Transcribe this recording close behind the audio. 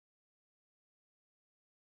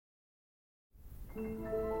Hello,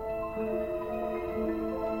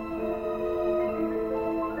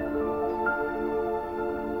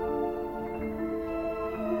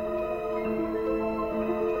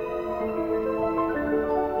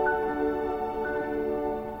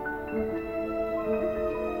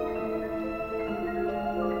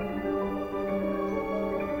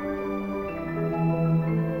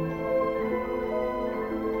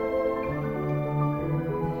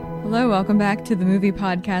 welcome back to the movie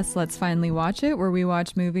podcast Let's Finally Watch It, where we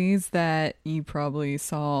watch movies that you probably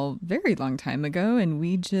saw a very long time ago and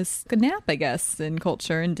we just took a nap, I guess, in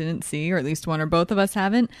culture and didn't see, or at least one or both of us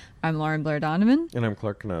haven't. I'm Lauren Blair Donovan. And I'm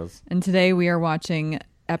Clark Knez. And today we are watching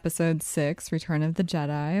Episode 6, Return of the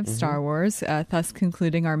Jedi of Star Wars, thus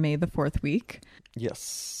concluding our May the 4th week.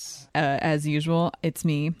 Yes. As usual, it's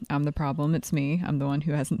me. I'm the problem. It's me. I'm the one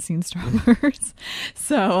who hasn't seen Star Wars.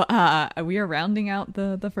 So we are rounding out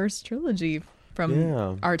the first trilogy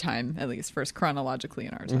from our time, at least first chronologically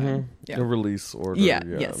in our time. Yeah. The release order.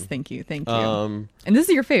 Yes. Thank you. And this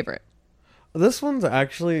is your favorite. This one's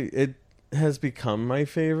actually, it has become my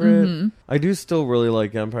favorite. I do still really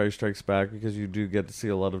like Empire Strikes Back because you do get to see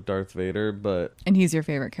a lot of Darth Vader, and he's your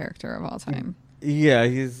favorite character of all time. Yeah,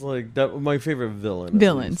 he's like my favorite villain.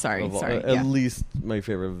 At least my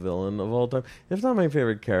favorite villain of all time. If not my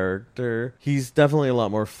favorite character. He's definitely a lot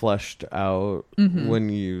more fleshed out when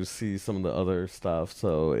you see some of the other stuff.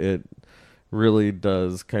 So it really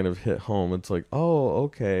does kind of hit home. It's like, oh,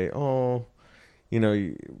 okay. Oh,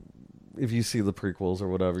 if you see the prequels or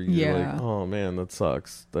whatever, you're like, oh man, that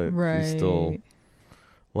sucks. That he's still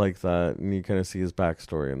like that, and you kind of see his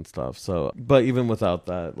backstory and stuff. So, but even without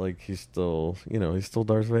that, like, he's still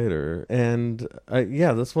Darth Vader. And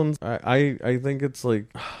this one's I think it's like,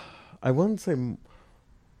 I wouldn't say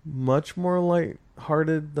much more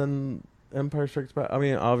lighthearted than Empire Strikes Back. I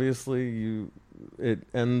mean, obviously it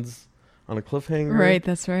ends on a cliffhanger, right?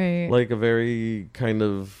 That's right. Like a very kind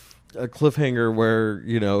of a cliffhanger where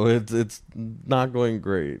it's not going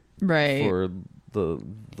great, right, for the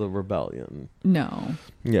rebellion. No.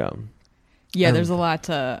 Yeah, there's a lot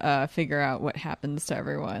to figure out what happens to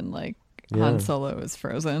everyone. Like Han Solo is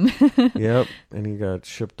frozen. Yep, and he got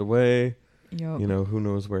shipped away. Yep. Who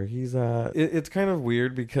knows where he's at. It's kind of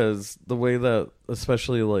weird because the way that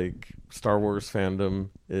especially like Star Wars fandom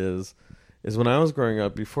is when I was growing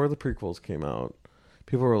up, before the prequels came out,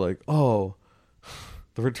 people were like, oh,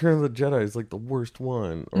 the Return of the Jedi is like the worst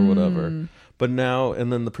one or whatever. But now,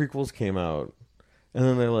 and then the prequels came out, and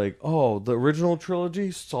then they're like, oh, the original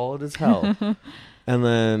trilogy, solid as hell. And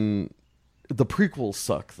then the prequels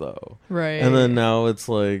suck, though. Right. And then now it's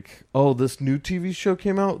like, oh, this new TV show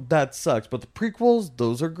came out? That sucks. But the prequels,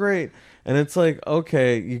 those are great. And it's like,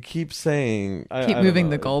 okay, you keep saying... Keep moving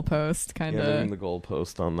the goalpost, kind of. Yeah, moving the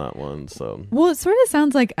goalpost on that one, so... Well, it sort of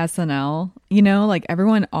sounds like SNL. Like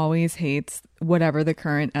everyone always hates whatever the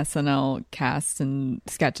current SNL cast and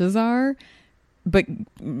sketches are. But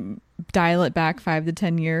dial it back 5 to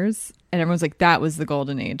 10 years and everyone's like, that was the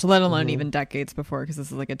golden age, let alone even decades before, because this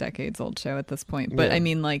is like a decades old show at this point. But I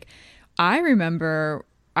mean, like, I remember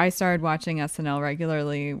I started watching SNL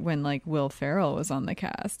regularly when like Will Ferrell was on the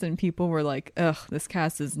cast, and people were like, ugh, this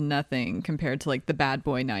cast is nothing compared to like the bad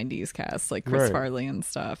boy 90s cast, like Chris Farley and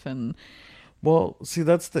stuff. And well, see,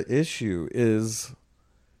 that's the issue, is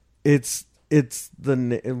it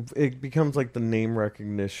becomes like the name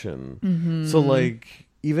recognition. So like,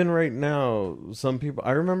 even right now, some people,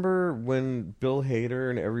 I remember when Bill Hader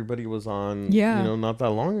and everybody was on, not that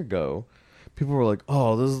long ago, people were like,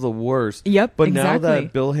 oh, this is the worst. Yep. But now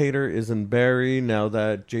that Bill Hader is in Barry, now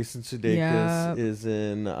that Jason Sudeikis is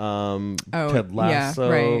in Ted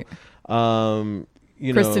Lasso, right.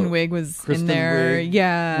 Kristen Wiig was in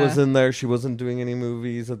there. Was in there. She wasn't doing any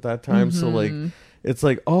movies at that time. So like, it's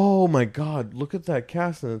like, oh my God, look at that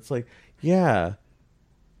cast. And it's like, yeah,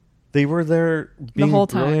 they were there being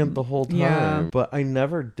brilliant the whole time. Yeah. But I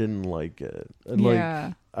never didn't like it.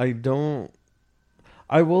 Like,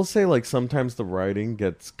 I will say, like, sometimes the writing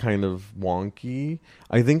gets kind of wonky.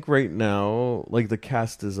 I think right now, like, the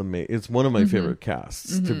cast is amazing. It's one of my favorite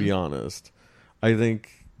casts, to be honest. I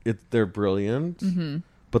think they're brilliant,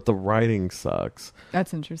 but the writing sucks.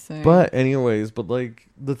 That's interesting. But anyways, like,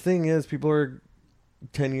 the thing is, people are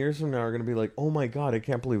 10 years from now are going to be like, oh my God, I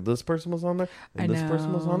can't believe this person was on there and this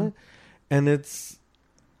person was on it. And it's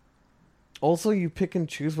also, you pick and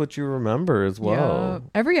choose what you remember as well. Yeah.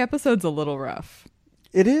 Every episode's a little rough.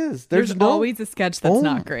 It is. There's always a sketch that's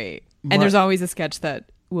not great. And there's always a sketch that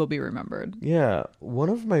will be remembered. Yeah. One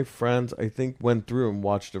of my friends, I think, went through and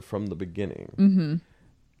watched it from the beginning.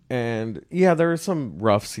 And yeah, there are some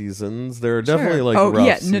rough seasons. There are Sure. definitely like Oh rough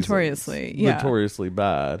yeah, seasons. Notoriously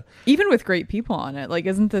bad. Even with great people on it. Like,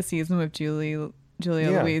 isn't the season with Julia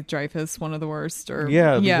Yeah. Louis-Dreyfus one of the worst? Or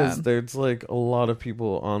Yeah, because there's like a lot of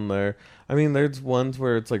people on there. I mean, there's ones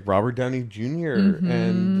where it's like Robert Downey junior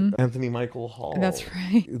and Anthony Michael Hall. That's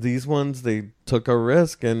right. These ones, they took a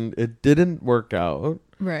risk and it didn't work out.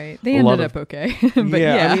 Right. They ended up okay. But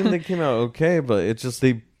I mean, they came out okay, but it's just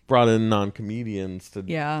they brought in non-comedians to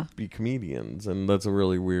be comedians, and that's a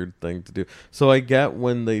really weird thing to do. So I get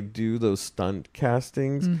when they do those stunt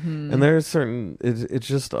castings, and there's certain it's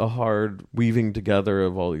just a hard weaving together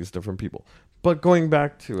of all these different people. But going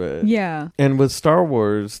back to it, and with Star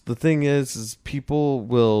Wars, the thing is people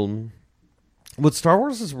will. What Star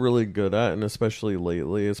Wars is really good at, and especially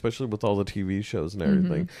lately, especially with all the TV shows and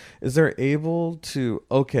everything, is they're able to,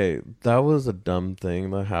 okay, that was a dumb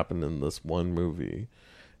thing that happened in this one movie.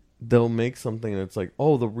 They'll make something and it's like,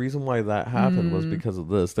 oh, the reason why that happened was because of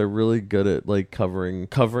this. They're really good at like covering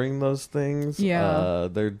those things. There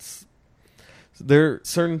are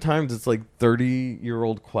certain times it's like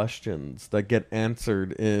 30-year-old questions that get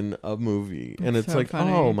answered in a movie, and it's so like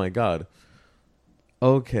funny. Oh my god,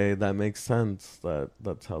 okay, that makes sense.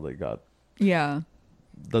 That's how they got. Yeah,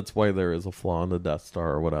 that's why there is a flaw in the Death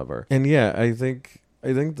Star or whatever. And yeah, I think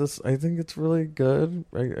it's really good.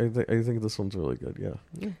 I think this one's really good.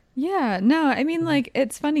 Yeah. No, I mean, like,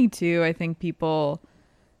 it's funny too. I think people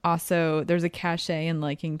also, there's a cachet in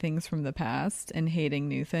liking things from the past and hating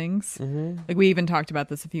new things. Like, we even talked about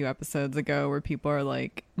this a few episodes ago where people are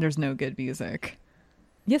like, there's no good music.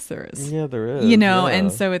 Yes, there is. Yeah, there is. You know,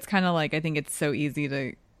 and so it's kind of like, I think it's so easy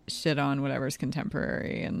to shit on whatever's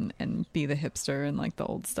contemporary and be the hipster and like the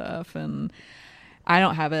old stuff. And I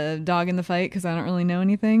don't have a dog in the fight because I don't really know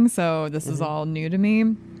anything. So this is all new to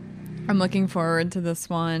me. I'm looking forward to this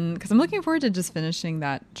one because I'm looking forward to just finishing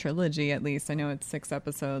that trilogy at least. I know it's 6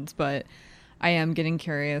 episodes, but I am getting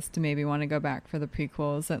curious to maybe want to go back for the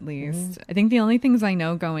prequels at least. I think the only things I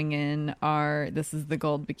know going in are this is the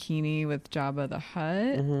gold bikini with Jabba the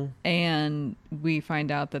Hutt, and we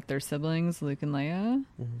find out that they're siblings, Luke and Leia.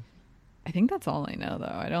 I think that's all I know, though.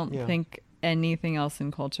 I don't think anything else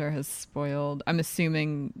in culture has spoiled. I'm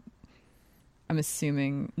assuming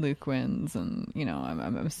Luke wins, and you know,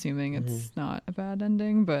 I'm assuming it's not a bad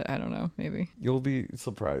ending, but I don't know, maybe you'll be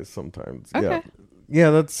surprised sometimes. Okay.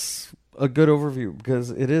 Yeah, that's a good overview because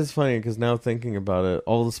it is funny because now thinking about it,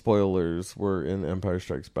 all the spoilers were in Empire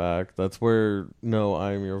Strikes Back. That's where No,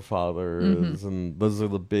 I Am Your Father is, and those are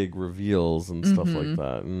the big reveals and stuff like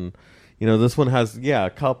that. And you know, this one has a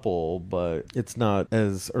couple, but it's not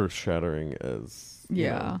as earth shattering as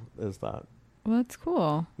as that. Well, that's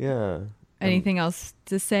cool. Yeah. Anything else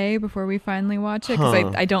to say before we finally watch it?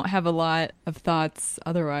 Because I don't have a lot of thoughts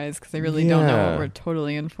otherwise because I really don't know what we're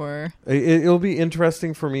totally in for. It'll be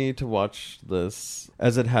interesting for me to watch this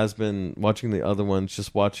as it has been watching the other ones,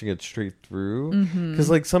 just watching it straight through. Because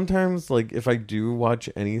like sometimes like if I do watch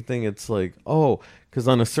anything, it's like, oh, because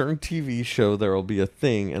on a certain TV show there will be a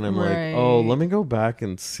thing and I'm like, oh, let me go back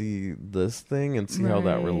and see this thing and see how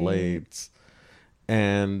that relates.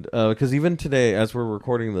 And because even today, as we're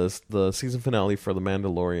recording this, the season finale for The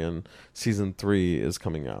Mandalorian season 3 is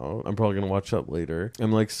coming out. I'm probably going to watch that later.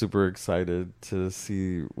 I'm like super excited to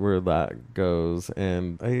see where that goes.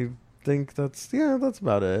 And I think that's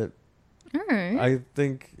about it. All right. I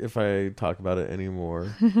think if I talk about it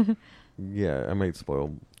anymore, I might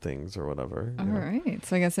spoil things or whatever. All right.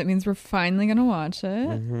 So I guess that means we're finally going to watch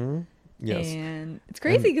it. Yes. And it's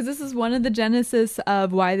crazy because this is one of the genesis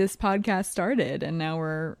of why this podcast started, and now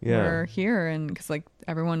we're here, and because like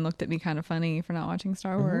everyone looked at me kind of funny for not watching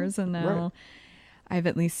Star Wars, and now I've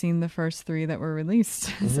at least seen the first 3 that were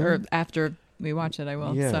released, or after we watch it, I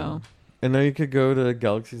will. So. And now you could go to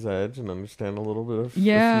Galaxy's Edge and understand a little bit of a few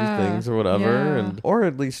things or whatever, or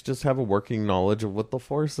at least just have a working knowledge of what the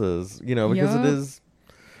Force is, you know, because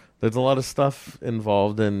there's a lot of stuff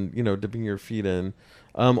involved in, you know, dipping your feet in.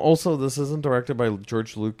 Also, this isn't directed by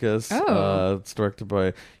George Lucas. It's directed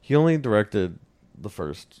by... He only directed the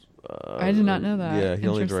first... I did not know that. Yeah, he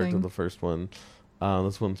only directed the first one.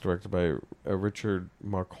 This one's directed by Richard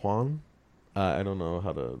Marquand. I don't know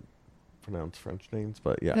how to pronounce French names,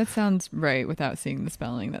 but yeah. That sounds right without seeing the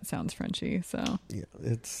spelling. That sounds Frenchy, so... Yeah,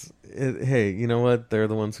 hey, you know what? They're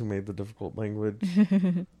the ones who made the difficult language.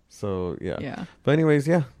 So, yeah. But anyways,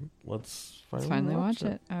 let's finally watch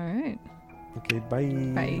it. All right. Okay, bye.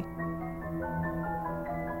 Bye.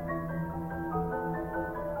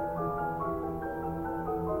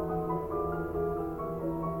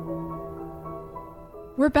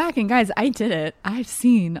 We're back, and guys, I did it. I've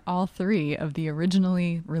seen all 3 of the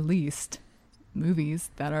originally released movies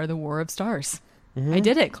that are the War of Stars. Mm-hmm. I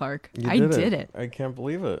did it, Clark. I did it. I can't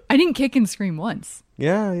believe it. I didn't kick and scream once.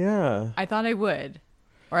 Yeah. I thought I would.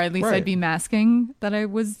 Or at least I'd be masking that I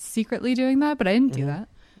was secretly doing that, but I didn't do that.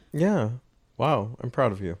 Yeah. Wow. I'm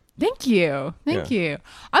proud of you. Thank you. Thank you.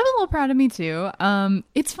 I'm a little proud of me too.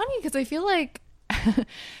 It's funny because I feel like,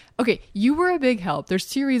 okay, you were a big help. There's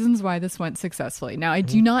 2 reasons why this went successfully. Now, I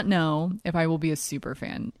do not know if I will be a super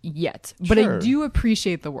fan yet, but I do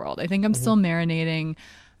appreciate the world. I think I'm still marinating.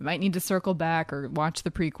 I might need to circle back or watch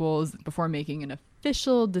the prequels before making an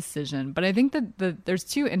official decision. But I think that there's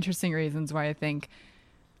 2 interesting reasons why I think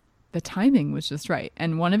the timing was just right.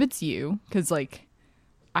 And one of it's you, because like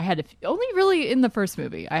I had only really in the first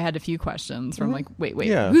movie, I had a few questions from like, wait,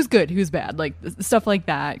 who's good, who's bad? Like stuff like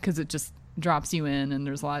that, because it just drops you in and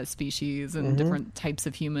there's a lot of species and different types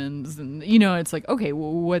of humans. And, you know, it's like, okay,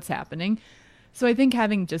 well, what's happening? So I think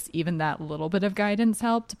having just even that little bit of guidance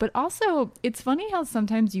helped. But also, it's funny how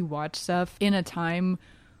sometimes you watch stuff in a time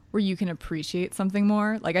where you can appreciate something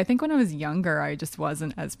more. Like, I think when I was younger, I just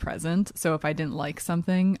wasn't as present. So if I didn't like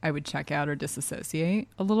something, I would check out or disassociate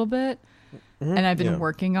a little bit. And I've been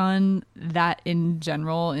working on that in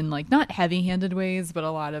general in like not heavy-handed ways, but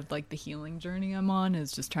a lot of like the healing journey I'm on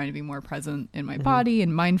is just trying to be more present in my body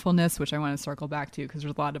and mindfulness, which I want to circle back to because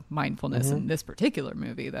there's a lot of mindfulness in this particular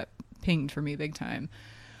movie that pinged for me big time.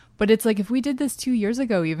 But it's like if we did this 2 years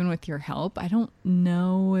ago, even with your help, I don't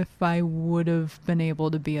know if I would have been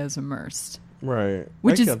able to be as immersed. Right.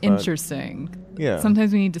 Which is interesting. Yeah.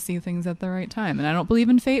 Sometimes we need to see things at the right time. And I don't believe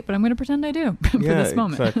in fate, but I'm going to pretend I do for this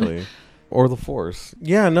moment. Exactly. Or the Force.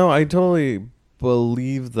 Yeah, no, I totally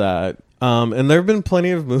believe that. And there have been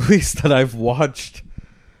plenty of movies that I've watched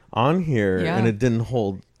on here and it didn't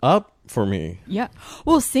hold up for me. Yeah.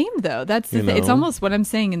 Well, same though. That's the thing. It's almost what I'm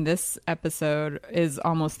saying in this episode is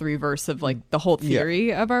almost the reverse of like the whole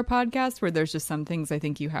theory of our podcast, where there's just some things I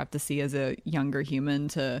think you have to see as a younger human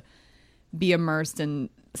to be immersed and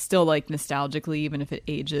still like nostalgically, even if it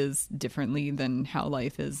ages differently than how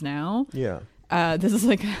life is now. Yeah. This is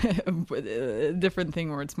like a different thing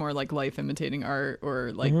where it's more like life imitating art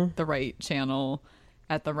or like the right channel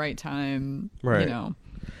at the right time, you know.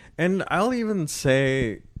 And I'll even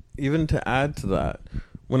say, even to add to that,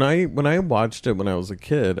 when I watched it when I was a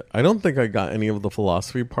kid, I don't think I got any of the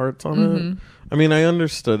philosophy parts on it. I mean, I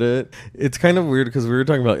understood it. It's kind of weird because we were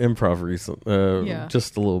talking about improv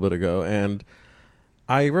just a little bit ago, and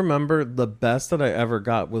I remember the best that I ever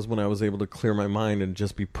got was when I was able to clear my mind and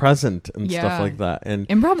just be present and stuff like that. And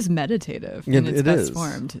improv is meditative in its best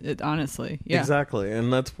formed. It honestly, exactly.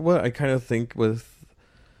 And that's what I kind of think with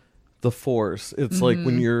the Force. It's like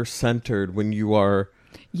when you're centered, when you are.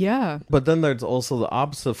 Yeah. But then there's also the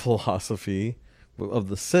opposite philosophy of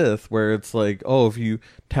the Sith, where it's like, oh, if you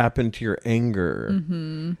tap into your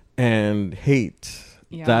anger and hate.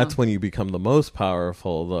 Yeah. That's when you become the most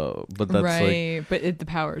powerful, though. But that's like, but the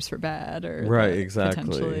power's for bad, or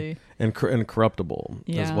exactly, and corruptible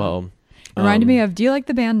as well. Reminded me of. Do you like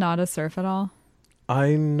the band Nada Surf at all?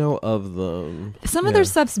 I know of them. Some of their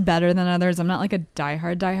stuff's better than others. I'm not like a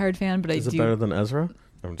diehard fan, but Is it do. better than Ezra?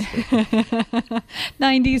 I'm just kidding.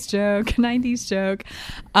 90s joke.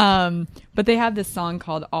 But they have this song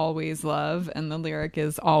called "Always Love," and the lyric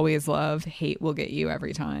is "Always love, hate will get you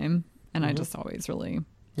every time." And I just always really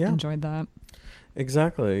enjoyed that.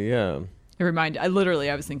 Exactly, yeah. It reminded, I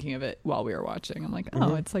was thinking of it while we were watching. I'm like,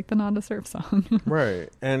 oh, it's like the Nada Surf song. Right.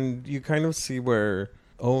 And you kind of see where,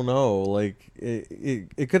 oh no, like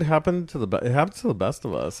it could happen to it happens to the best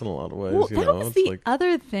of us in a lot of ways. Well, that was the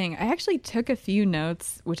other thing. I actually took a few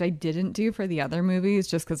notes, which I didn't do for the other movies,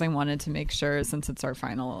 just because I wanted to make sure, since it's our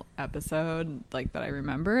final episode, like that I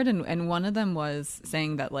remembered. And one of them was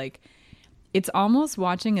saying that like, it's almost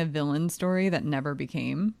watching a villain story that never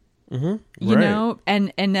became, you know,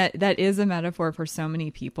 and that is a metaphor for so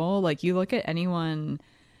many people. Like you look at anyone,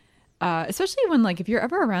 especially when like if you're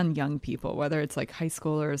ever around young people, whether it's like high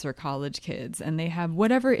schoolers or college kids, and they have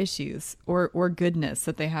whatever issues or goodness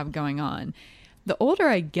that they have going on. The older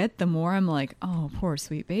I get, the more I'm like, oh, poor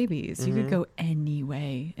sweet babies. You could go any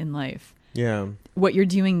way in life. Yeah. What you're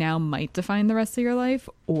doing now might define the rest of your life,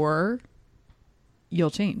 or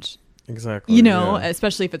you'll change. Exactly. You know,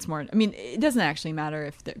 especially if it's more, I mean, it doesn't actually matter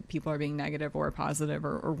if people are being negative or positive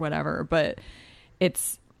or whatever, but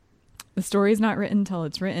the story's not written until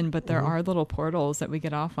it's written, but there are little portals that we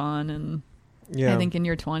get off on. And I think in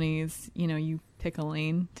your 20s, you know, you pick a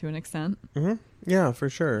lane to an extent. Yeah, for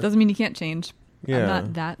sure. Doesn't mean you can't change. I'm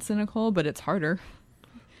not that cynical, but it's harder.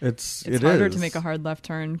 It's harder to make a hard left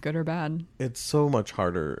turn, good or bad. It's so much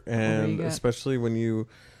harder. And especially when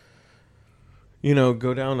you know,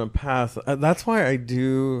 go down a path. That's why I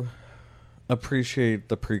do appreciate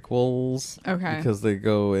the prequels. Okay. Because they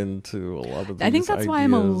go into a lot of these I think that's ideas. why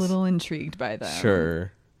I'm a little intrigued by them.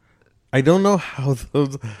 Sure. I don't know how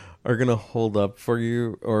those are going to hold up for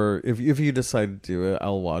you, or if you decide to do it,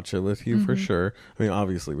 I'll watch it with you for sure. I mean,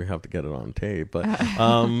 obviously we have to get it on tape, but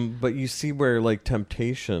but you see where like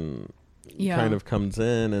temptation kind of comes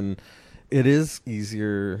in, and it is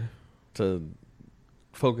easier to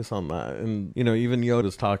focus on that. And you know, even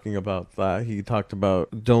Yoda's talking about that. He talked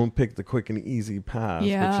about don't pick the quick and easy path,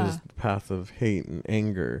 which is the path of hate and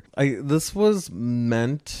anger. This was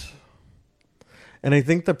meant, and I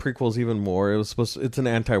think the prequel's even more. It's an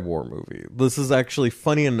anti-war movie. This is actually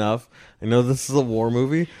funny enough. I know this is a war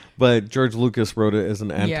movie, but George Lucas wrote it as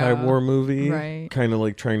an anti-war movie, right? Kind of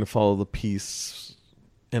like trying to follow the peace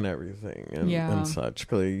and everything and such.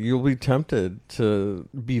 You'll be tempted to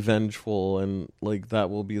be vengeful, and like that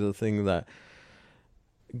will be the thing that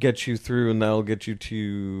gets you through, and that'll get you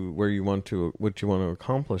to what you want to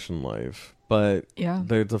accomplish in life. But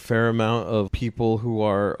there's a fair amount of people who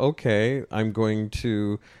are, okay, I'm going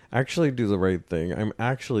to actually do the right thing. I'm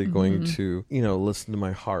actually going to, listen to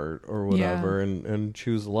my heart or whatever, and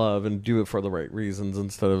choose love and do it for the right reasons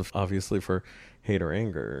instead of obviously for hate or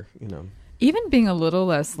anger, Even being a little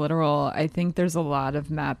less literal, I think there's a lot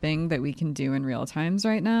of mapping that we can do in real times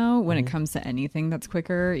right now when it comes to anything that's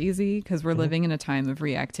quicker or easy, because we're living in a time of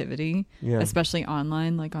reactivity, especially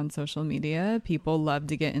online, like on social media. People love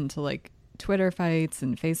to get into like Twitter fights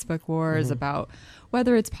and Facebook wars about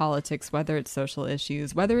whether it's politics, whether it's social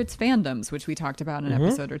issues, whether it's fandoms, which we talked about in an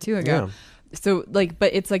episode or two ago. So like,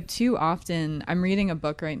 but it's like too often. I'm reading a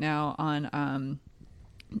book right now on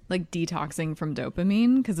like detoxing from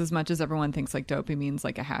dopamine, because as much as everyone thinks like dopamine's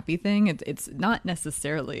like a happy thing, it's not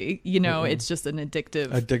necessarily, it's just an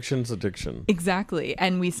addiction's addiction. Exactly.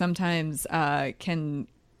 And we sometimes can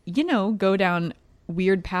go down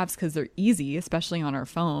weird paths because they're easy, especially on our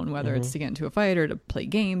phone, whether it's to get into a fight or to play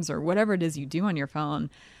games or whatever it is you do on your phone.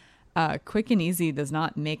 Quick and easy does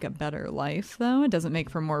not make a better life, though. It doesn't make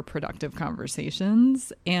for more productive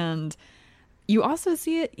conversations. And you also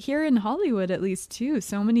see it here in Hollywood, at least, too.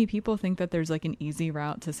 So many people think that there's like an easy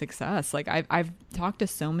route to success. Like I've talked to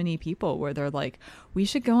so many people where they're like, we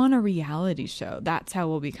should go on a reality show. That's how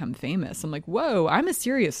we'll become famous. I'm like, whoa, I'm a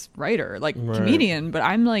serious writer, like comedian, but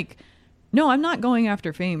I'm like, no, I'm not going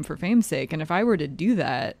after fame for fame's sake. And if I were to do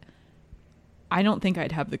that, I don't think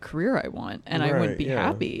I'd have the career I want, and I wouldn't be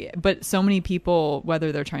happy. But so many people,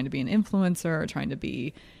 whether they're trying to be an influencer or trying to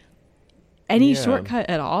be any shortcut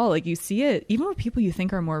at all, like you see it even with people you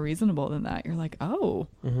think are more reasonable than that. You're like, oh,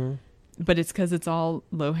 but it's because it's all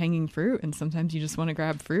low-hanging fruit, and sometimes you just want to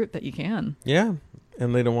grab fruit that you can. Yeah,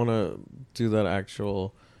 and they don't want to do that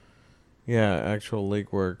actual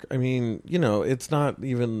legwork. I mean, it's not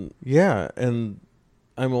even and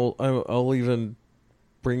I'll even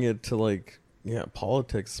bring it to like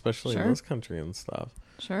politics, especially in this country and stuff.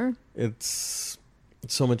 Sure, it's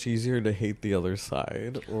so much easier to hate the other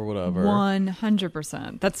side or whatever.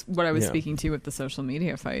 100%. That's what I was speaking to with the social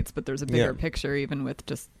media fights, but there's a bigger picture even with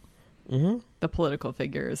just the political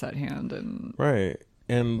figures at hand, and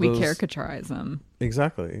and we caricaturize them.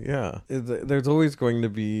 Exactly. There's always going to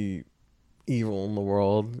be evil in the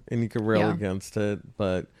world, and you can rail against it,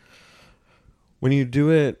 but when you do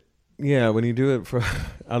it for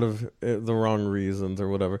out of the wrong reasons or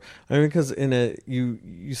whatever. I mean, because in it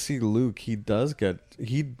you see Luke, he does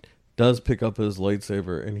pick up his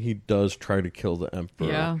lightsaber and he does try to kill the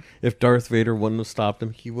Emperor. If Darth Vader wouldn't have stopped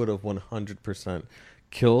him, he would have 100%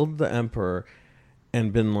 killed the Emperor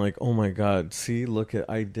and been like, oh my God, see, look,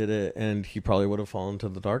 I did it. And he probably would have fallen to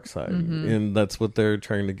the dark side. And that's what they're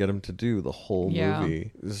trying to get him to do the whole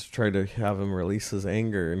movie, is try to have him release his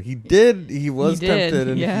anger. And he was tempted,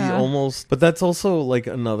 and he almost, but that's also like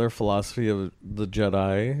another philosophy of the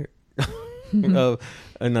Jedi. And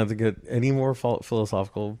not to get any more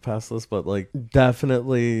philosophical past this, but like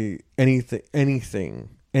definitely anything,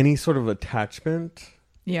 any sort of attachment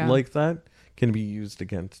like that can be used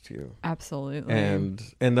against you. Absolutely. And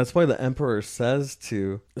that's why the Emperor says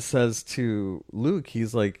to Luke,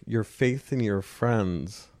 he's like, your faith in your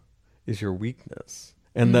friends is your weakness.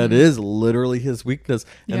 And that is literally his weakness.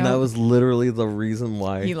 And that was literally the reason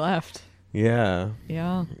why he left. Yeah.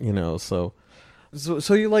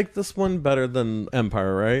 So you like this one better than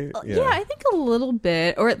Empire, right? Yeah, I think a little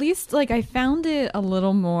bit, or at least like I found it a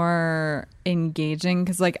little more engaging,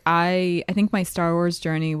 because like I think my Star Wars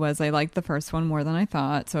journey was I liked the first one more than I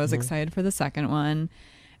thought, so I was excited for the second one,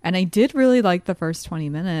 and I did really like the first 20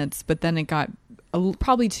 minutes, but then it got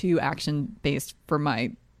probably too action based for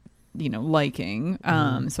my liking,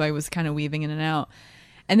 so I was kind of weaving in and out.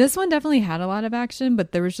 And this one definitely had a lot of action,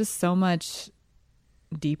 but there was just so much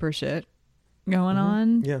deeper shit going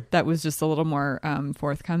on that was just a little more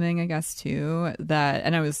forthcoming, I guess, too.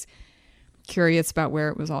 And I was curious about where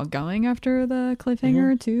it was all going after the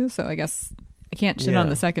cliffhanger too. So I guess I can't shit on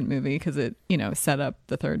the second movie because it, set up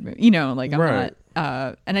the third movie. Like I'm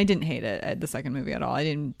not. And I didn't hate it at the second movie at all. I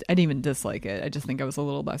didn't even dislike it. I just think I was a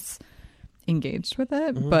little less engaged with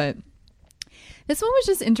it. But this one was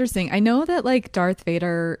just interesting. I know that like Darth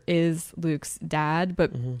Vader is Luke's dad,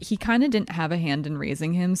 but he kind of didn't have a hand in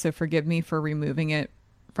raising him. So forgive me for removing it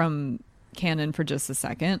from canon for just a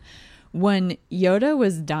second. When Yoda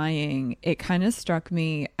was dying, it kind of struck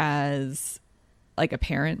me as like a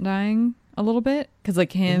parent dying a little bit, because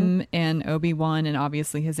like him and Obi-Wan and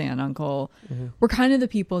obviously his aunt and uncle were kind of the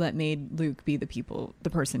people that made Luke be the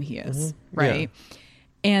person he is, right? Yeah.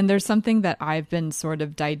 And there's something that I've been sort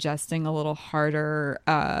of digesting a little harder,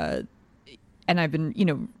 and I've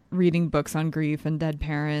been, reading books on grief and dead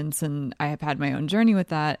parents, and I have had my own journey with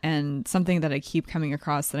that. And something that I keep coming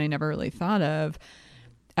across that I never really thought of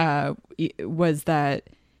was that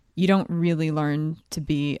you don't really learn to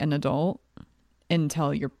be an adult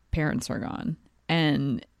until your parents are gone.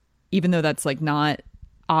 And even though that's like not,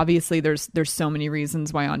 obviously there's so many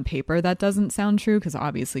reasons why on paper that doesn't sound true, because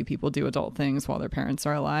obviously people do adult things while their parents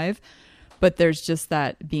are alive, but there's just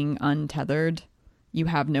that being untethered. You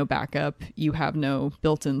have no backup, you have no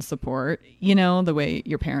built-in support, the way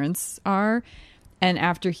your parents are. And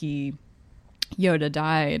after Yoda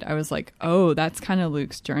died, I was like, oh, that's kind of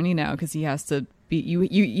Luke's journey now, because he has to be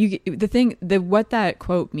what that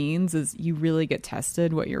quote means is you really get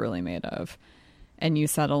tested what you're really made of, and you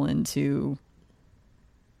settle into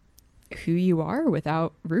who you are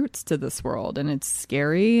without roots to this world. And it's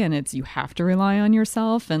scary, and you have to rely on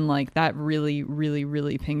yourself. And like that really, really,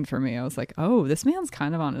 really pinged for me. I was like, oh, this man's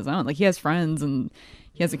kind of on his own. Like he has friends and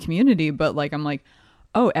he has a community, but like I'm like,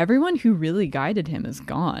 oh, everyone who really guided him is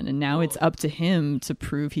gone, and now it's up to him to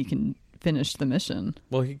prove he can finish the mission.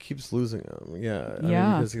 Well, he keeps losing them. Yeah. I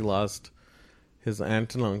mean, because he lost his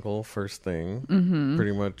aunt and uncle first thing,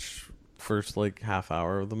 pretty much first like half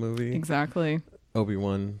hour of the movie. Exactly.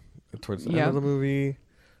 Obi-Wan towards the end of the movie.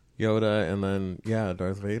 Yoda, and then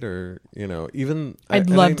Darth Vader. Even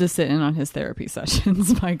I'd love to sit in on his therapy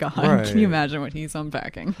sessions. My God, can you imagine what he's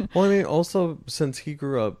unpacking? Well, I mean, also since he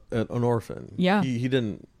grew up an orphan, he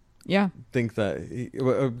didn't think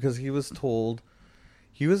that because he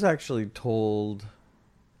was actually told,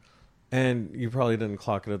 and you probably didn't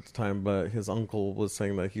clock it at the time, but his uncle was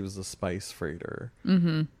saying that he was a spice freighter.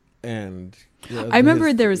 And I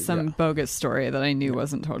remember there was some bogus story that I knew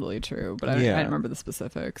wasn't totally true, but I don't remember the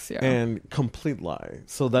specifics. Yeah, and complete lie.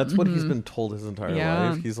 So that's what he's been told his entire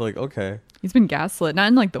life. He's like, okay, he's been gaslit, not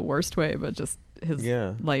in like the worst way, but just his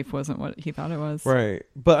life wasn't what he thought it was. Right,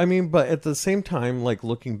 but I mean, but at the same time, like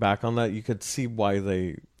looking back on that, you could see why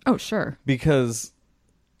they. Oh sure, because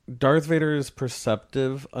Darth Vader is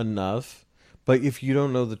perceptive enough, but if you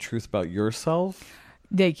don't know the truth about yourself.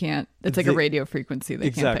 They can't. It's like a radio frequency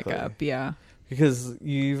they can't pick up. Yeah. Because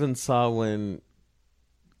you even saw when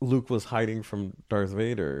Luke was hiding from Darth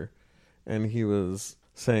Vader, and he was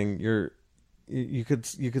saying, "You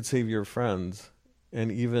could save your friends,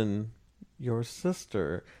 and even your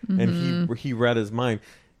sister." And he read his mind.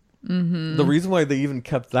 The reason why they even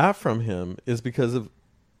kept that from him is because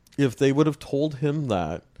if they would have told him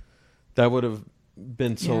that would have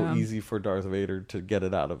been so easy for Darth Vader to get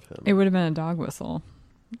it out of him. It would have been a dog whistle.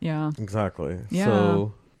 Yeah. Exactly. Yeah.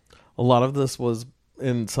 So a lot of this was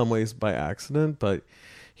in some ways by accident, but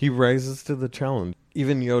he rises to the challenge.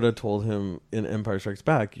 Even Yoda told him in Empire Strikes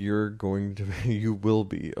Back, you will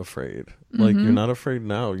be afraid. Like you're not afraid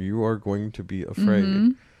now. You are going to be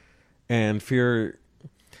afraid. And fear,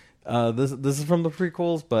 this is from the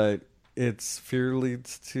prequels, but it's fear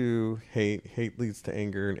leads to hate leads to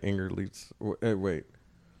anger, and anger leads, wait,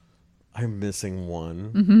 I'm missing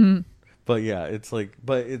one. But yeah, it's like,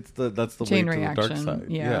 but that's the chain way reaction. To the dark side.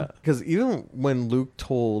 Yeah. Because even when Luke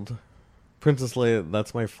told Princess Leia,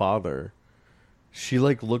 that's my father, she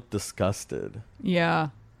like looked disgusted. Yeah.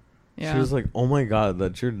 She was like, oh my God,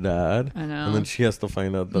 that's your dad? I know. And then she has to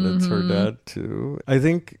find out that it's her dad too. I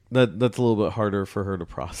think that's a little bit harder for her to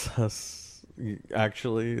process,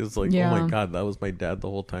 actually. It's like, oh my God, that was my dad the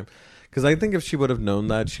whole time. Because I think if she would have known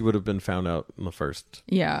that, she would have been found out in the first.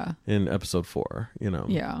 Yeah. In episode 4,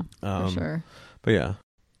 Yeah, for sure. But yeah.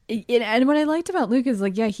 And what I liked about Luke is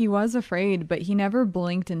like, he was afraid, but he never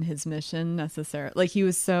blinked in his mission necessarily. Like he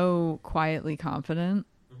was so quietly confident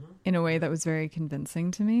in a way that was very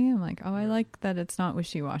convincing to me. I'm like, oh, I like that it's not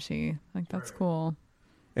wishy-washy. Like that's cool.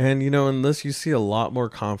 And, in this, you see a lot more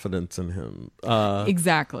confidence in him.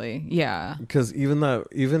 Exactly. Yeah. Because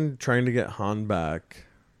even trying to get Han back.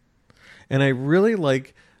 And I really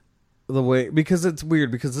like the way, because it's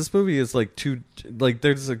weird, because this movie is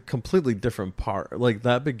there's a completely different part. Like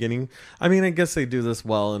that beginning. I mean, I guess they do this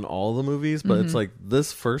well in all the movies, but it's like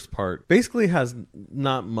this first part basically has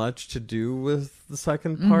not much to do with the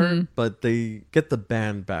second part, but they get the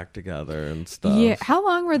band back together and stuff. Yeah. How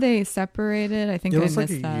long were they separated? I think it was I like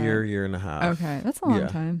missed a year and a half. Okay, that's a long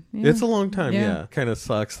time. Yeah. It's a long time. Yeah. Kind of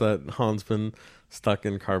sucks that Han's been stuck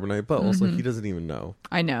in carbonite, but also he doesn't even know.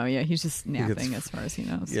 I know. Yeah, he's just napping as far as he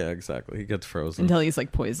knows. Yeah, exactly. He gets frozen until he's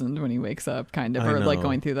like poisoned when he wakes up, kind of, or like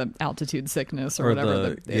going through the altitude sickness or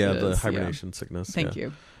whatever. The hibernation sickness. Thank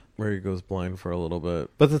you. Where he goes blind for a little bit.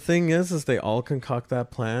 But the thing is they all concoct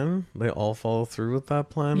that plan. They all follow through with that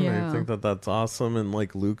plan. Yeah. I think that's awesome. And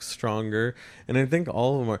like Luke's stronger. And I think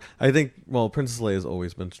all of them are. Princess Leia has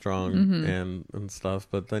always been strong and stuff.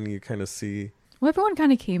 But then you kind of see. Well, everyone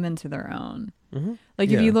kind of came into their own. Like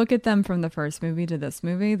if you look at them from the first movie to this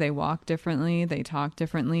movie, they walk differently, they talk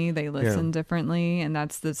differently, they listen differently, and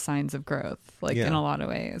that's the signs of growth. In a lot of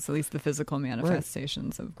ways, at least the physical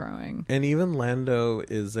manifestations of growing. And even Lando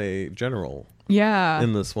is a general. Yeah.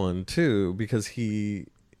 In this one too, because he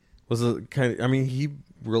was a kind of. I mean, he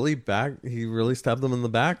really stabbed them in the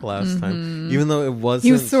back last time, even though it wasn't.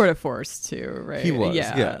 He was sort of forced to, right? He was,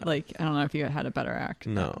 yeah. Like, I don't know if you had a better act.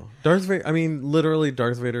 No. Darth Vader, I mean, literally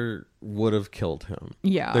Darth Vader would have killed him.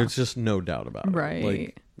 Yeah. There's just no doubt about it. Right.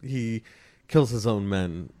 Like, he kills his own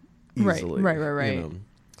men easily. Right.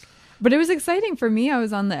 But it was exciting for me. I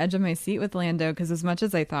was on the edge of my seat with Lando because as much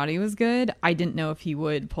as I thought he was good, I didn't know if he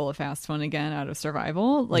would pull a fast one again out of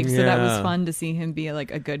survival. So that was fun to see him be like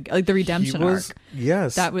a good, like the redemption arc.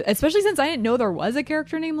 Yes. That was, especially since I didn't know there was a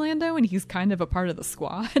character named Lando and he's kind of a part of the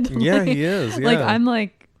squad. Yeah, he is. Yeah. Like, I'm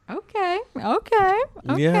like, okay.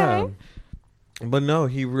 Yeah. But no,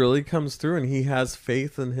 he really comes through and he has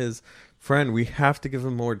faith in his friend. We have to give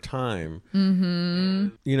him more time.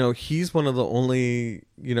 He's one of the only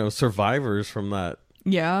survivors from that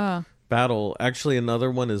battle. Actually, another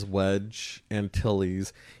one is Wedge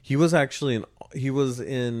Antilles. He was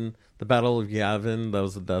in the Battle of Yavin. That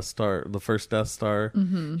was the Death Star, the first Death Star.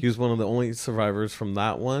 He was one of the only survivors from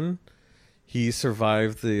that one. He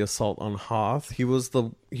survived the assault on Hoth. He was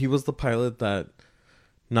the pilot that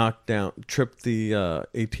tripped the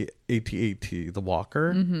AT-AT, the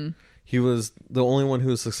walker. He was the only one who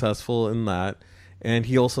was successful in that, and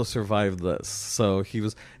he also survived this. So he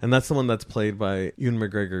was, and that's the one that's played by Ewan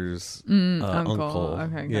McGregor's uncle.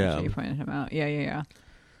 Okay, gotcha. You pointed him out. Yeah.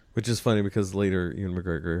 Which is funny because later Ewan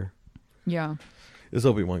McGregor, is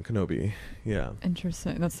Obi-Wan Kenobi. Yeah,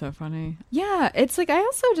 interesting. That's so funny. Yeah, it's like I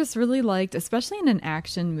also just really liked, especially in an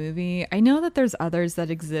action movie. I know that there's others that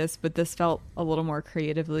exist, but this felt a little more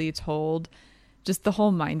creatively told. Just the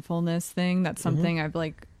whole mindfulness thing. That's something I've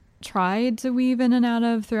tried to weave in and out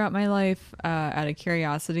of throughout my life out of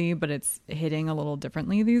curiosity, but it's hitting a little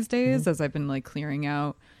differently these days as I've been clearing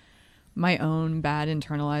out my own bad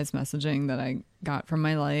internalized messaging that I got from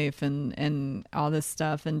my life and all this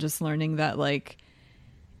stuff, and just learning that I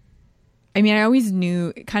always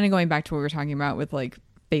knew, kind of going back to what we were talking about with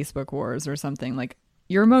Facebook wars or something,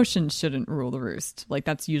 your emotions shouldn't rule the roost.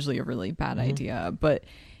 That's usually a really bad idea, but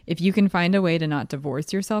if you can find a way to not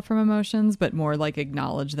divorce yourself from emotions, but more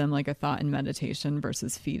acknowledge them like a thought in meditation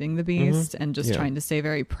versus feeding the beast and just trying to stay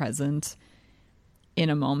very present in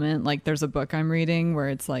a moment. There's a book I'm reading where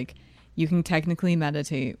it's you can technically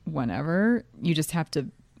meditate whenever, you just have to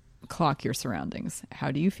clock your surroundings.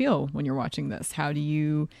 How do you feel when you're watching this? How do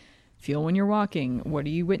you feel when you're walking? What are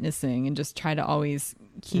you witnessing? And just try to always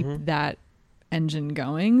keep that engine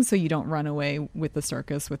going so you don't run away with the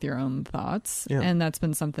circus with your own thoughts. And that's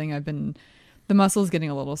been something the muscle's getting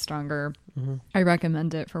a little stronger. I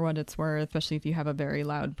recommend it for what it's worth, especially if you have a very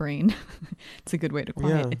loud brain. It's a good way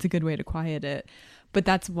to quiet it. But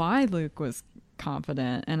that's why Luke was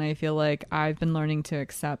confident, and I feel like I've been learning to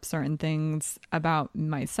accept certain things about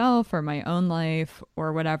myself or my own life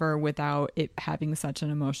or whatever without it having such an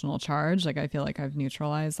emotional charge. I feel like I've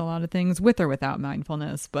neutralized a lot of things with or without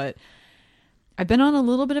mindfulness, but I've been on a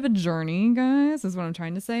little bit of a journey, guys, is what I'm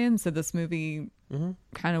trying to say. And so this movie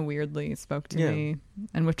kind of weirdly spoke to me,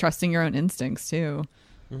 and with trusting your own instincts too,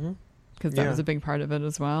 because that was a big part of it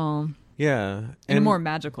as well. Yeah. In a more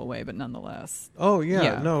magical way, but nonetheless. Oh,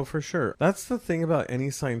 yeah. No, for sure. That's the thing about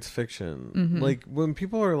any science fiction. When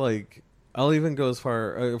people are I'll even go as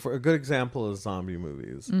far, for a good example is zombie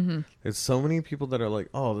movies. There's so many people that are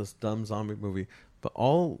oh, this dumb zombie movie. But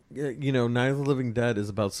Night of the Living Dead is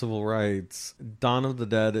about civil rights. Dawn of the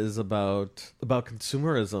Dead is about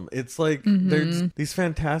consumerism. It's like there's these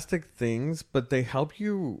fantastic things, but they help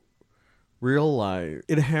you realize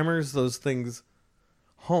it hammers those things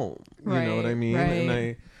home. You know what I mean?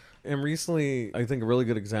 Right. And recently, I think a really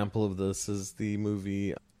good example of this is the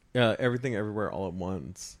movie Everything Everywhere All at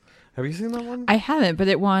Once. Have you seen that one? I haven't, but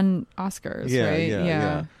it won Oscars, right?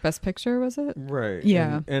 Yeah. Best Picture, was it? Right.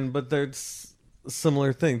 Yeah. But there's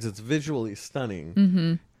similar things. It's visually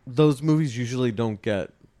stunning. Those movies usually don't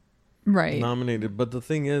get nominated. But the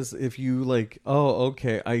thing is, if you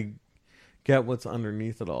I get what's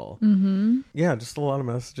underneath it all. Yeah, just a lot of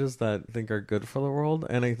messages that I think are good for the world.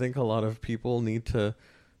 And I think a lot of people need to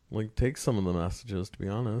take some of the messages, to be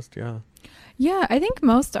honest. Yeah, I think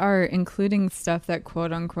most are including stuff that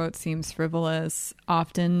quote unquote seems frivolous.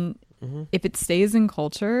 Often, if it stays in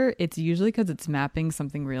culture, it's usually because it's mapping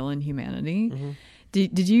something real in humanity.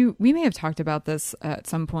 Did you? We may have talked about this at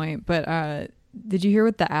some point, but did you hear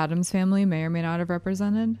what the Addams family may or may not have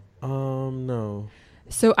represented? No.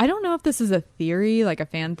 So I don't know if this is a theory, like a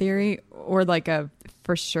fan theory, or like a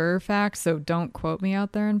for sure fact. So don't quote me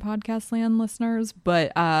out there in podcast land, listeners.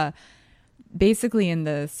 But basically in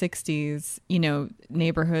the 60s,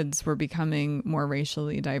 neighborhoods were becoming more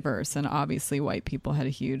racially diverse. And obviously white people had a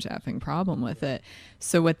huge effing problem with it.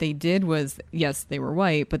 So what they did was, yes, they were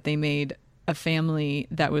white, but they made a family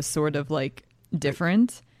that was sort of like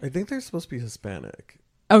different. I think they're supposed to be Hispanic.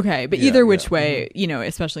 Okay, but either which way,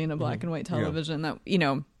 especially in a black and white television, that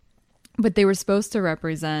but they were supposed to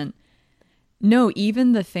represent,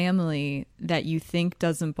 even the family that you think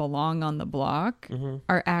doesn't belong on the block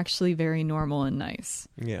are actually very normal and nice.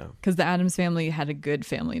 Yeah. Because the Addams family had a good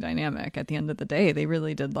family dynamic at the end of the day. They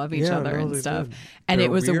really did love each other and stuff. And it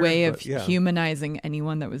was weird, a way of humanizing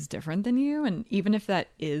anyone that was different than you. And even if that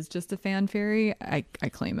is just a fan theory, I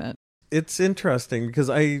claim it. It's interesting because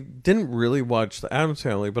I didn't really watch the Addams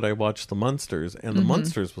Family, but I watched the Munsters, and the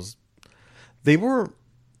Munsters they were,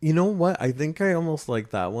 you know what? I think I almost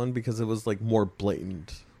liked that one because it was more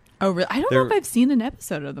blatant. Oh, really? I don't know if I've seen an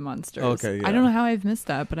episode of the Munsters. Okay, yeah. I don't know how I've missed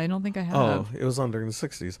that, but I don't think I have. Oh, it was on during the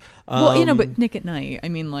 60s. Well, but Nick at Night. I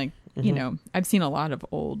mean, I've seen a lot of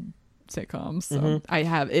old sitcoms, so I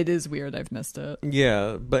have. It is weird. I've missed it.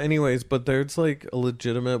 Yeah, but anyways, there's a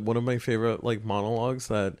legitimate, one of my favorite monologues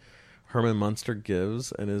that Herman Munster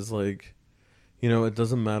gives, and is it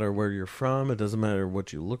doesn't matter where you're from, it doesn't matter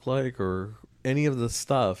what you look like or any of this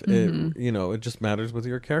stuff. It just matters with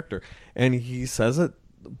your character, and he says it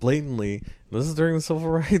blatantly. This is during the civil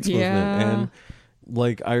rights movement,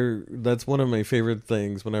 and that's one of my favorite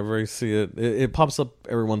things. Whenever I see it, it pops up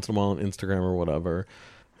every once in a while on Instagram or whatever.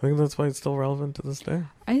 I think that's why it's still relevant to this day.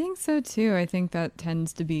 I think so too. I think that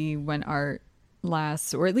tends to be when art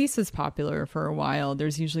lasts, or at least is popular for a while.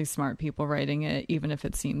 There's usually smart people writing it, even if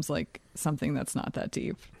it seems like something that's not that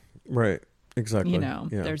deep. Right. Exactly.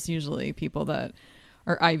 There's usually people that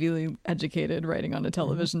are Ivy League educated writing on a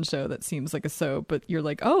television show that seems like a soap, but you're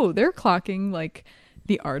like, oh, they're clocking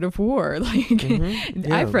the art of war.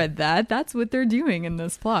 I've read that. That's what they're doing in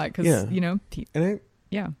this plot. Because,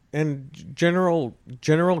 and general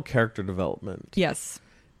character development. Yes.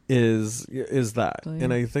 Is that. Brilliant.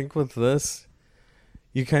 And I think with this,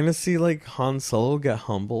 you kind of see Han Solo get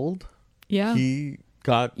humbled. Yeah. He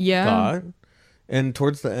got. And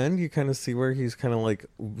towards the end, you kind of see where he's kind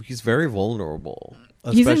of he's very vulnerable.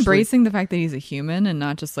 He's embracing the fact that he's a human and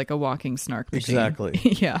not just a walking snark machine. Exactly.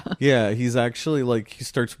 Yeah. Yeah. He's actually he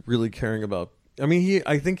starts really caring about. I mean,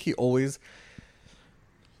 I think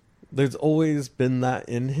there's always been that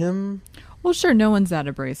in him. Well, sure, no one's that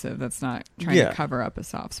abrasive. That's not trying to cover up a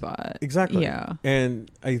soft spot. Exactly. Yeah.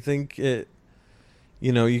 And I think it,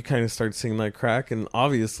 you kind of start seeing that crack. And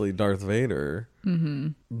obviously Darth Vader,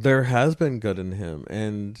 there has been good in him.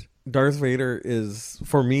 And Darth Vader is,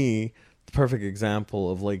 for me, the perfect example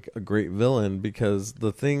of a great villain, because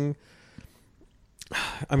the thing,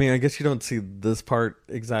 I mean, I guess you don't see this part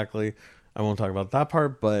exactly. I won't talk about that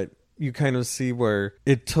part, but you kind of see where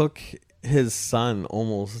it took his son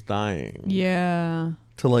almost dying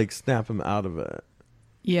to snap him out of it.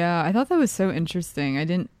 I thought that was so interesting. I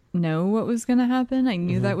didn't know what was going to happen. I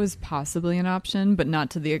knew that was possibly an option, but not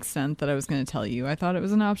to the extent that I was going to tell you I thought it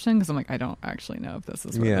was an option, because I'm I don't actually know if this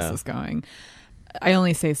is where this is going. I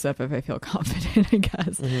only say stuff if I feel confident, I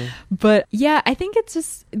guess. But I think it's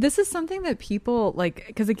just, this is something that people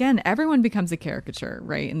because again, everyone becomes a caricature,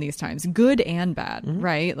 right, in these times, good and bad,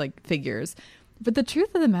 right, figures. But the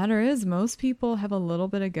truth of the matter is, most people have a little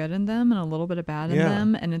bit of good in them and a little bit of bad in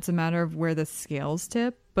them. And it's a matter of where the scales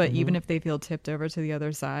tip. But even if they feel tipped over to the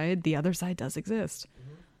other side does exist.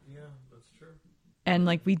 Yeah, that's true. And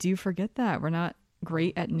like we do forget that we're not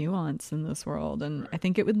great at nuance in this world, and I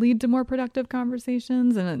think it would lead to more productive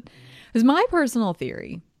conversations. And it was my personal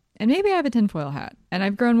theory, and maybe I have a tinfoil hat and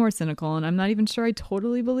I've grown more cynical and I'm not even sure I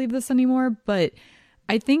totally believe this anymore, but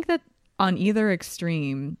I think that on either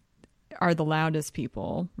extreme are the loudest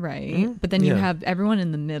people, right? But then you have everyone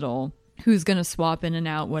in the middle who's going to swap in and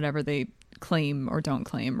out whatever they claim or don't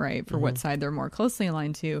claim, right, for what side they're more closely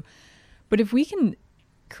aligned to. But if we can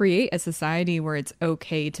create a society where it's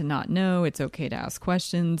okay to not know, it's okay to ask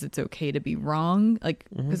questions, it's okay to be wrong, like,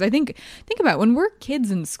 because I think about it, when we're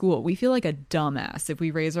kids in school, we feel like a dumbass if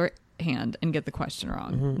we raise our hand and get the question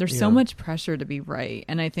wrong. There's so much pressure to be right,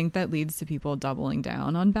 and I think that leads to people doubling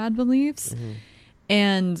down on bad beliefs.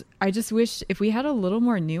 And I just wish if we had a little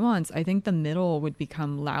more nuance, I think the middle would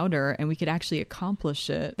become louder and we could actually accomplish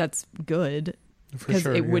it. That's good, because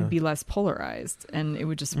it would be less polarized and it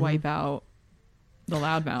would just wipe out the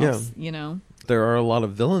loudmouths, you know? There are a lot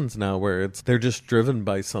of villains now where they're just driven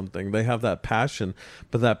by something. They have that passion,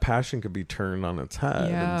 but that passion could be turned on its head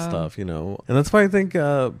and stuff, you know? And that's why I think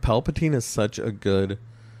Palpatine is such a good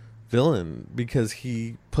villain, because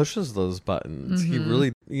he pushes those buttons. He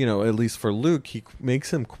really, you know, at least for Luke, he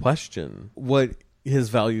makes him question what his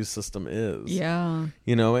value system is. Yeah.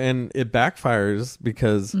 You know, and it backfires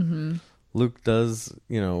because Luke does,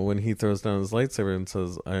 you know, when he throws down his lightsaber and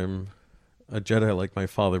says, I'm a Jedi like my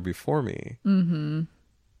father before me,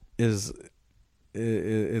 it's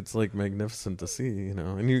like magnificent to see, you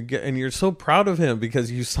know, and you're so proud of him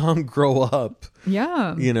because you saw him grow up,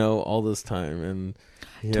 you know, all this time. And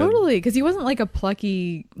totally, because he wasn't like a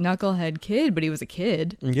plucky knucklehead kid, but he was a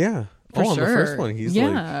kid. Yeah, for sure. In the first one, he's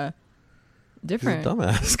like different, he's a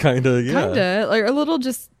dumbass, kind of, like a little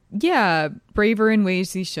just braver in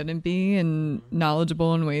ways he shouldn't be, and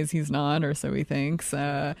knowledgeable in ways he's not, or so he thinks.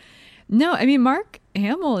 No, I mean, Mark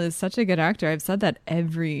Hamill is such a good actor. I've said that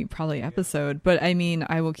every probably episode, but I mean,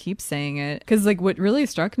 I will keep saying it because like what really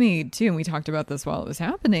struck me too, and we talked about this while it was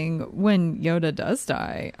happening, when Yoda does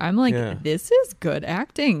die, I'm like, this is good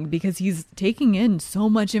acting, because he's taking in so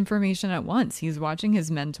much information at once. He's watching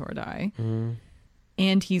his mentor die,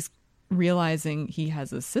 and he's realizing he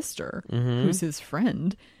has a sister who's his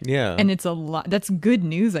friend. And it's a lot. That's good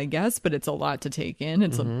news, I guess, but it's a lot to take in.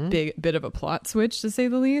 It's a bit of a plot switch, to say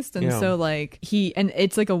the least. And so like and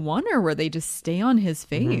it's like a wonder where they just stay on his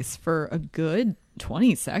face for a good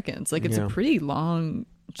 20 seconds. Like it's a pretty long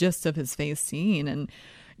gist of his face scene. And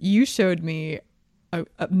you showed me a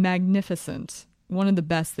magnificent, one of the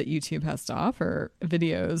best that YouTube has to offer,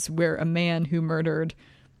 videos where a man who murdered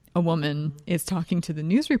a woman is talking to the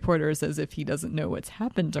news reporters as if he doesn't know what's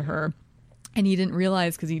happened to her. And he didn't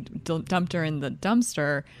realize, because he dumped her in the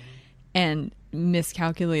dumpster and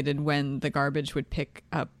miscalculated when the garbage would pick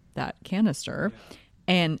up that canister.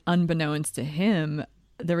 And unbeknownst to him,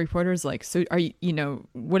 the reporter's like, so are you, you know,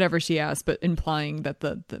 whatever she asked, but implying that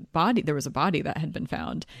the body, there was a body that had been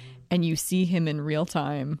found. And you see him in real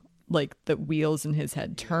time, like the wheels in his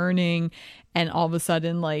head turning, and all of a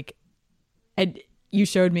sudden, like, you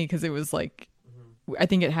showed me, because it was like, I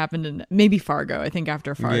think it happened in maybe Fargo. I think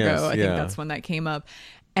after Fargo, I think that's when that came up.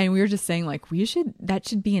 And we were just saying, like, that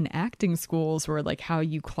should be in acting schools, where like how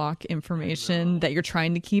you clock information that you're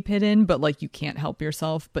trying to keep hidden, but like you can't help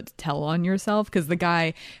yourself but to tell on yourself. Because the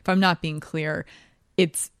guy, if I'm not being clear,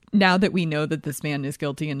 it's now that we know that this man is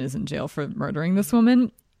guilty and is in jail for murdering this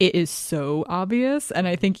woman, it is so obvious. And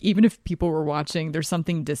I think even if people were watching, there's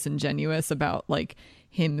something disingenuous about like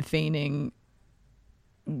him feigning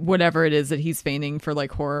whatever it is that he's feigning for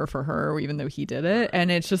like horror for her, even though he did it.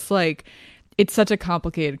 And it's just like, it's such a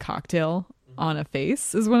complicated cocktail on a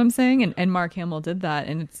face, is what I'm saying. And Mark Hamill did that,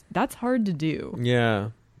 and that's hard to do.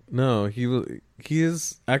 Yeah, no, he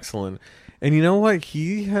is excellent. And you know what,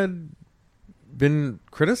 he had been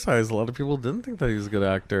criticized. A lot of people didn't think that he was a good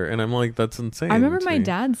actor, and I'm like, that's insane. I remember my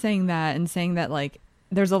dad saying that, and saying that like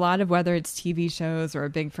there's a lot of, whether it's TV shows or a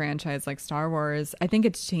big franchise like Star Wars, I think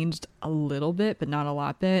it's changed a little bit, but not a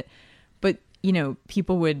lot bit. But, you know,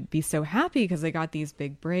 people would be so happy because they got these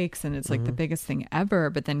big breaks and it's like the biggest thing ever.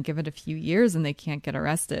 But then give it a few years and they can't get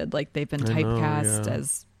arrested. Like they've been typecast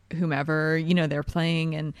as whomever, you know, they're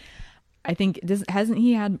playing. And I think, hasn't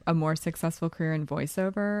he had a more successful career in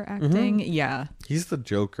voiceover acting? Yeah. He's the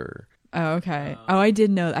Joker. Oh, okay. I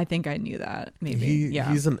did know. I think I knew that. Maybe.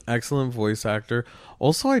 He's an excellent voice actor.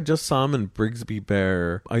 Also, I just saw him in Brigsby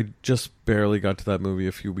Bear. I just barely got to that movie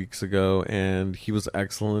a few weeks ago, and he was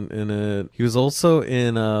excellent in it. He was also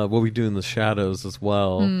in What We Do in the Shadows as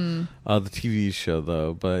well, the TV show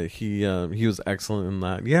though. But he was excellent in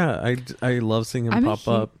that. Yeah, I love seeing him pop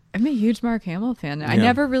up. I'm a huge Mark Hamill fan. I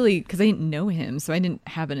never really, because I didn't know him, so I didn't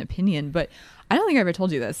have an opinion. But I don't think I ever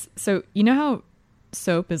told you this. So you know how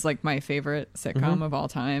Soap is like my favorite sitcom Mm-hmm. of all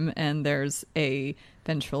time, and there's a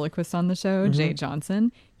ventriloquist on the show, Mm-hmm. Jay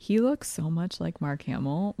Johnson. He looks so much like Mark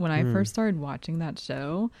Hamill. When I first started watching that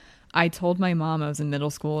show, I told my mom I was in middle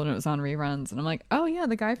school and it was on reruns, and I'm like, "Oh yeah,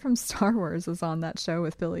 the guy from Star Wars was on that show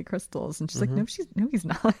with Billy Crystals," and she's like, "No, he's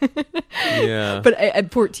not." Yeah. But at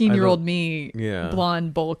 14-year-old I don't- me, Yeah.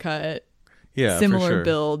 blonde, bowl cut, Yeah, for similar sure.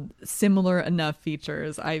 build, similar enough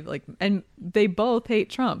features. I like, and they both hate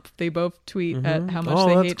Trump. They both tweet at how much Oh,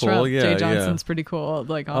 they that's hate cool. Trump. Yeah, Jay yeah. Johnson's pretty cool.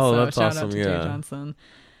 Like, also that's shout awesome. out to Yeah. Jay Johnson.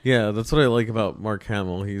 Yeah, that's what I like about Mark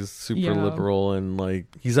Hamill. He's super Yeah. liberal, and like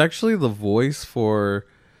he's actually the voice for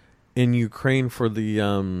in Ukraine for the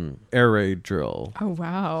air raid drill. Oh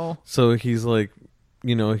wow, So he's like,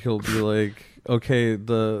 he'll be like, "Okay,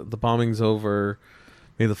 the bombing's over.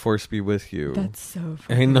 May the force be with you." that's so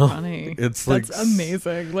I fucking know. funny. It's that's like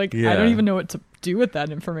amazing. Like, I Yeah. don't even know what to do with that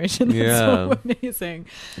information. That's Yeah. so amazing.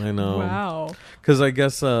 I know. Wow. Because I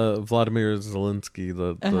guess Vladimir Zelensky,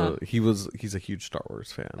 Uh-huh. he's a huge Star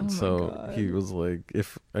Wars fan, Oh my so God. he was like,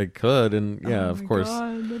 if I could, and yeah, Oh of my course,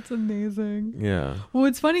 God, that's amazing. yeah, Well,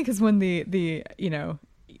 it's funny because when the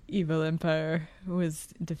evil empire was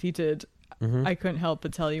defeated, Mhm. I couldn't help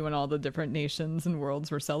but tell you when all the different nations and worlds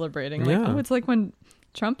were celebrating. Like, Yeah. oh, it's like when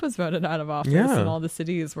Trump was voted out of office Yeah. and all the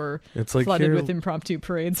cities were it's like flooded here- with impromptu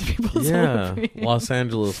parades of people yeah, celebrating. Los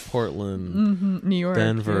Angeles, Portland, New York,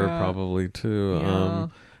 Denver, yeah. probably too. Yeah.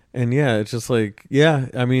 And yeah, it's just like, yeah,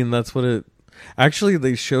 I mean, that's what it. Actually,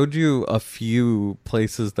 they showed you a few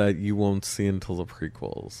places that you won't see until the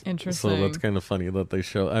prequels. Interesting. So that's kind of funny that they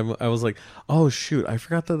show. I was like, oh shoot, I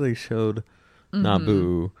forgot that they showed Mm-hmm.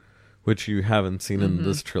 Naboo, which you haven't seen in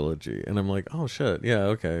this trilogy, and I'm like, oh shit, yeah,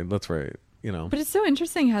 okay, that's right. But it's so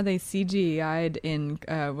interesting how they CGI'd in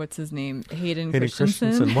what's his name, Hayden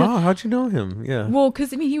Christensen. Wow, how'd you know him? Yeah. Well,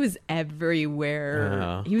 because I mean, he was everywhere.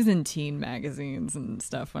 Yeah. He was in teen magazines and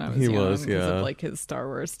stuff when I was He young was, because yeah. of like his Star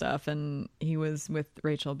Wars stuff, and he was with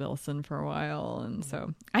Rachel Bilson for a while, and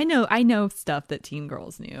so I know stuff that teen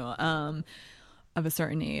girls knew of a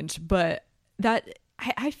certain age, but that.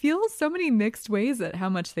 I feel so many mixed ways at how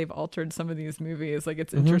much they've altered some of these movies. Like,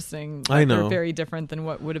 it's interesting. I They're know. very different than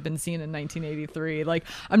what would have been seen in 1983. Like,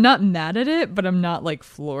 I'm not mad at it, but I'm not like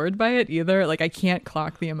floored by it either. Like, I can't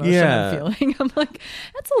clock the emotion Yeah. I'm feeling. I'm like,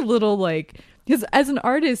 that's a little like, because as an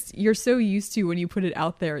artist, you're so used to when you put it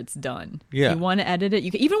out there, it's done. Yeah. You want to edit it. You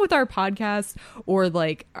can, even with our podcast or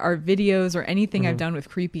like our videos or anything I've done with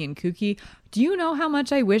Creepy and Kooky. Do you know how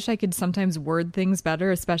much I wish I could sometimes word things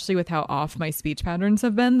better, especially with how off my speech patterns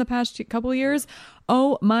have been the past couple of years?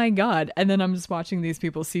 Oh my God. And then I'm just watching these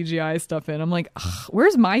people CGI stuff in. I'm like, ugh,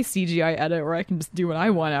 where's my CGI edit where I can just do what I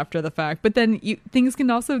want after the fact? But then things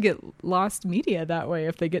can also get lost media that way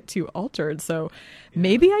if they get too altered. So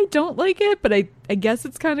maybe I don't like it, but I guess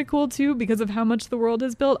it's kind of cool too because of how much the world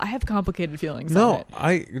has built. I have complicated feelings on No,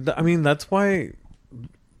 it. I mean, that's why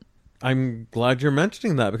I'm glad you're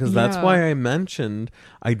mentioning that, because that's Yeah. why I mentioned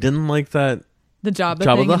I didn't like that The Jabba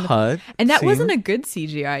Jabba thing the and Hutt and that scene. wasn't a good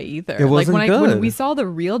CGI either. It wasn't like when good. we saw the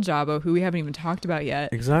real Jabba, who we haven't even talked about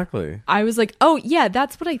yet, Exactly. I was like, oh yeah,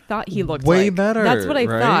 that's what I thought he looked Way like. better, That's what I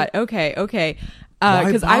right? thought. Okay. Why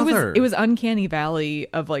Because bother? it was Uncanny Valley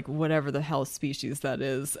of like whatever the hell species that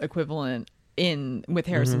is equivalent in with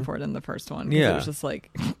Harrison Ford in the first one. 'Cause Yeah. it was just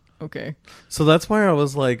like, okay. So that's why I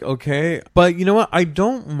was like, okay. But you know what? I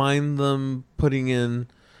don't mind them putting in.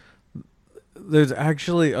 There's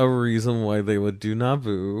actually a reason why they would do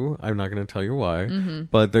Naboo. I'm not going to tell you why,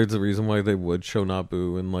 but there's a reason why they would show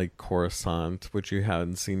Naboo in like Coruscant, which you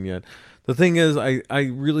hadn't seen yet. The thing is, I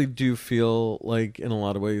really do feel like in a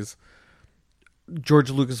lot of ways, George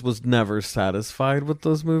Lucas was never satisfied with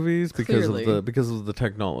those movies because Clearly. of the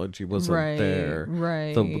technology wasn't Right, there,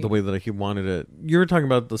 right. the way that he wanted it. You were talking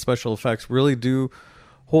about the special effects really do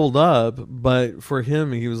hold up, but for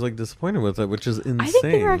him, he was like disappointed with it, which is insane. I think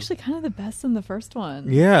they were actually kind of the best in the first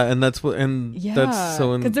one. Yeah, and that's what, and Yeah, that's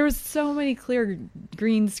so. because there was so many clear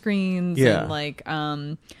green screens Yeah. and like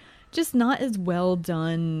just not as well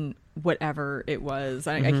done. Whatever it was,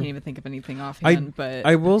 I can't even think of anything offhand. But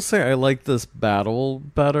I will say I like this battle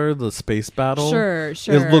better, the space battle. Sure.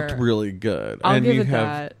 It looked really good, I'll and give you it have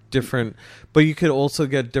that. different, but you could also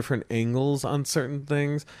get different angles on certain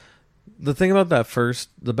things. The thing about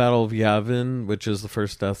the Battle of Yavin, which is the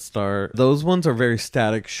first Death Star, those ones are very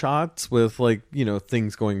static shots with like,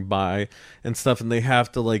 things going by and stuff, and they have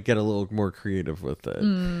to like get a little more creative with it.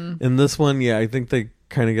 In this one, yeah, I think they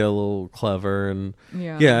kind of get a little clever, and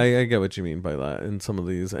Yeah. I get what you mean by that in some of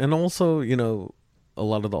these, and also a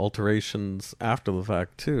lot of the alterations after the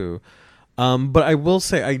fact too. But I will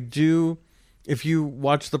say I do, if you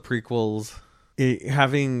watch the prequels,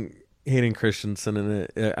 having Hayden Christensen in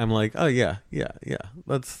it, I'm like, oh yeah.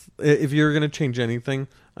 That's, if you're gonna change anything,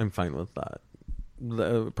 I'm fine with that,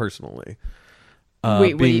 personally.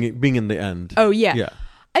 Wait, being in the end. Oh yeah. Yeah.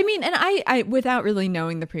 I mean, and I without really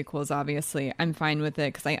knowing the prequels, obviously, I'm fine with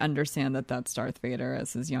it because I understand that that's Darth Vader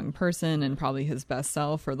as his young person and probably his best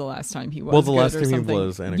self for the last time he was. Well, the last time he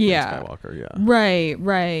was Anakin Skywalker, yeah.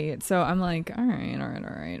 Right. So I'm like, all right.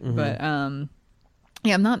 Mm-hmm. But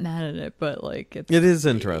yeah, I'm not mad at it, but like it is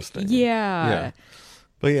interesting. Yeah.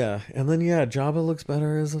 But yeah, and then Jabba looks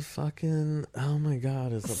better as a fucking, oh my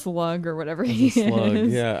god, as a slug or whatever he slug.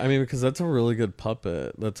 Is. Yeah, I mean, because that's a really good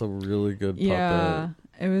puppet. That's a really good puppet. Yeah.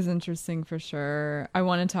 It was interesting for sure. I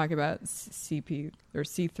want to talk about C3PO.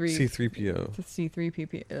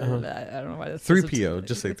 C3PP. I don't know why that's 3PO.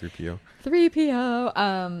 Just say 3PO.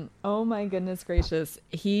 3PO. Oh my goodness gracious.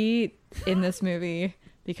 He in this movie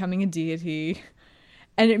becoming a deity.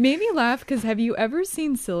 And it made me laugh because have you ever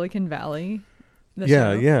seen Silicon Valley?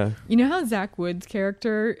 Yeah. You know how Zach Wood's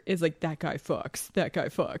character is like, that guy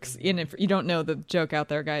fucks. And if you don't know the joke out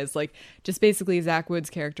there, guys, like just basically Zach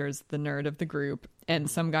Wood's character is the nerd of the group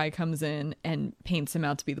and some guy comes in and paints him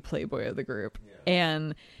out to be the playboy of the group. Yeah.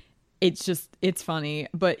 And it's funny,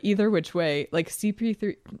 but either which way, like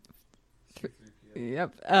CP3,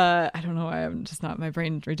 yep. I don't know why I'm just not, my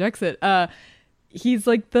brain rejects it. He's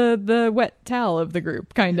like the wet towel of the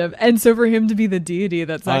group, kind of, and so for him to be the deity,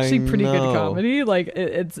 that's actually pretty good comedy. Like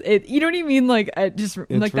it's you know what I mean? Like just like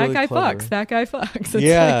really that guy clever. That guy fucks. It's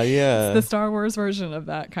it's the Star Wars version of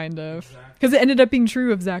that, kind of, because it ended up being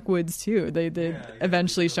true of Zach Woods too. They did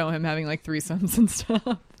eventually show him having like threesomes and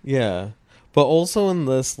stuff. Yeah, but also in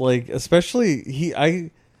this, like especially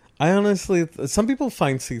I honestly, some people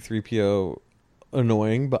find C-3PO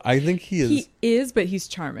annoying, but I think he is, but he's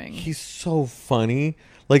charming. He's so funny.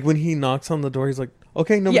 Like when he knocks on the door, he's like,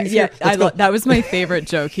 okay, nobody's here. That was my favorite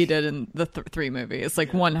joke he did in the 3 movies,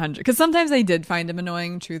 like 100, because sometimes I did find him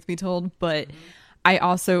annoying, truth be told, but I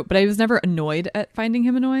was never annoyed at finding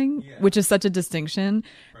him annoying, which is such a distinction,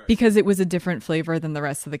 because it was a different flavor than the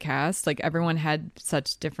rest of the cast. Like everyone had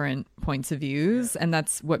such different points of views, and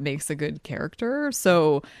that's what makes a good character.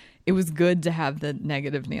 So it was good to have the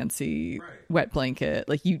negative Nancy wet blanket.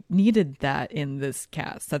 Like you needed that in this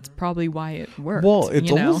cast. That's probably why it worked. Well,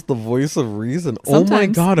 it's almost the voice of reason. Sometimes, oh my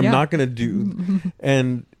God, I'm not going to do.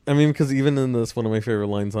 And I mean, because even in this, one of my favorite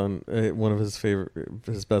lines on one of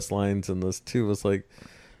his best lines in this too was like,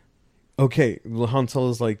 okay, Han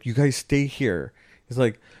Solo's like, you guys stay here. He's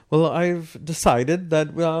like, well, I've decided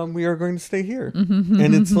that we are going to stay here.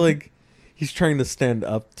 And it's like, he's trying to stand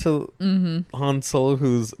up to Han Solo,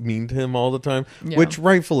 who's mean to him all the time, which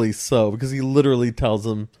rightfully so, because he literally tells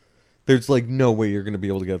him, there's like no way you're going to be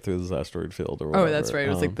able to get through this asteroid field or whatever. Oh, that's right. It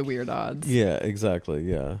was like the weird odds. Yeah, exactly.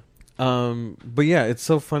 Yeah. But yeah, it's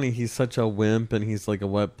so funny. He's such a wimp and he's like a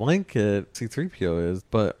wet blanket. C-3PO is,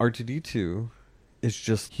 but R2-D2 is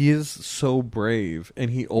just, he is so brave and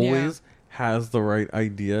he always has the right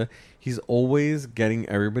idea. He's always getting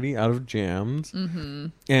everybody out of jams.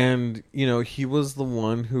 And, you know, he was the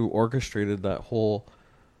one who orchestrated that whole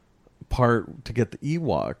part to get the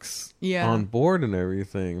Ewoks on board and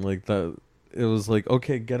everything. Like that, it was like,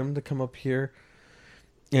 okay, get him to come up here.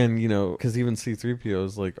 And, you know, because even C-3PO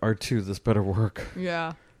is like, R2, this better work.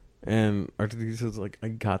 Yeah. And R2-D2 is like, I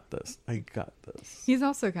got this. He's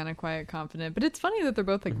also kind of quiet, confident. But it's funny that they're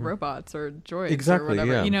both like robots or droids or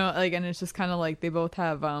whatever. Yeah. You know, like, and it's just kind of like they both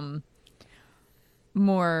have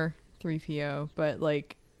more 3PO, but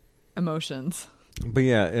like emotions. But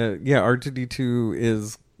R2-D2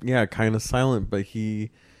 is kind of silent, but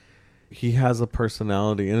he has a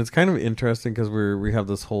personality, and it's kind of interesting because we have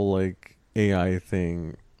this whole like AI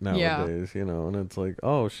thing nowadays, you know, and it's like,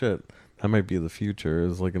 oh shit, that might be the future,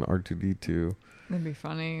 is like an R2-D2. That'd be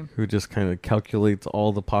funny. Who just kind of calculates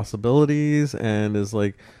all the possibilities and is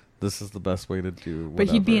like, this is the best way to do whatever. But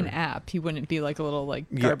he'd be an app. He wouldn't be like a little like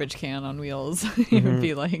garbage can on wheels. He would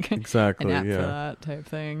be like an app for that type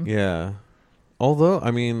thing. Yeah. Although,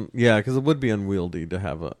 I mean, because it would be unwieldy to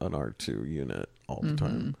have an R2 unit all the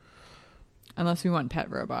time. Unless we want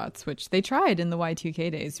pet robots, which they tried in the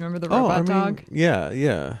Y2K days. Remember the robot dog? Yeah.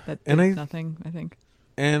 That did nothing, I think.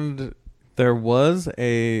 And there was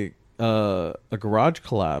a garage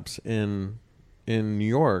collapse in New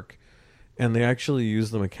York, and they actually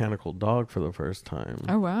used the mechanical dog for the first time.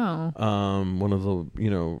 Oh wow! One of the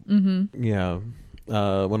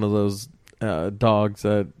one of those dogs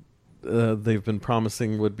that they've been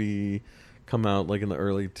promising would come out like in the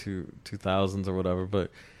early 2000s or whatever,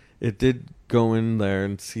 but it did go in there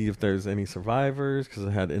and see if there's any survivors because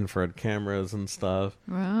it had infrared cameras and stuff.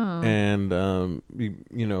 Wow. And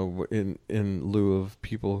in lieu of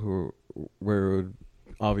people where it would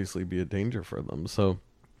obviously be a danger for them. So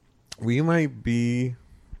we might be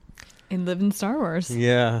in living Star Wars.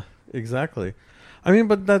 Yeah, exactly. I mean,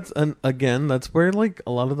 but that's where like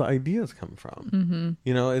a lot of the ideas come from.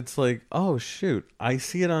 Mm-hmm. It's like, oh shoot, I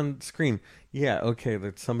see it on screen. Yeah, okay,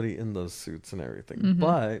 there's somebody in those suits and everything. Mm-hmm.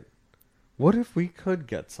 But what if we could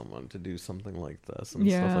get someone to do something like this and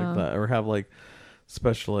stuff like that, or have like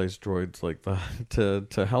specialized droids like that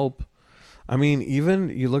to help? I mean, even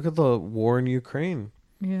you look at the war in Ukraine.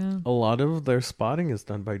 Yeah, a lot of their spotting is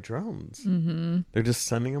done by drones. Mm-hmm. They're just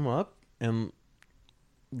sending them up and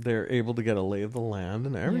they're able to get a lay of the land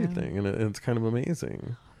and everything, and it's kind of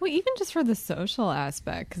amazing. Well, even just for the social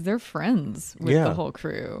aspect, because they're friends with the whole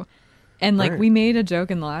crew. And like we made a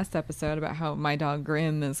joke in the last episode about how my dog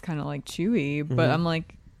Grim is kind of like Chewie, but I'm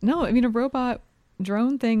like, no, I mean, a robot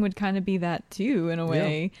drone thing would kind of be that too, in a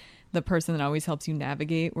way. The person that always helps you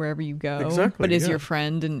navigate wherever you go, but is your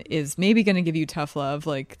friend and is maybe going to give you tough love,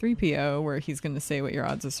 like 3PO, where he's going to say what your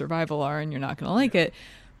odds of survival are and you're not going to like it.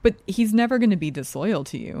 But he's never going to be disloyal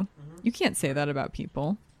to you. You can't say that about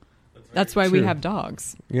people. That's why we have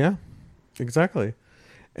dogs. Yeah, exactly.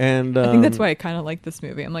 And I think that's why I kind of like this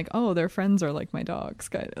movie. I'm like, oh, their friends are like my dogs.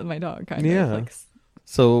 My dog kind of. Like,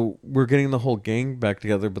 so we're getting the whole gang back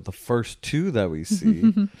together, but the first two that we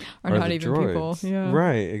see are not even droids. People. Yeah.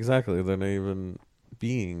 Right, exactly. They're not even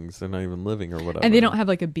beings. They're not even living or whatever. And they don't have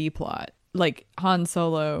like a B plot. Like Han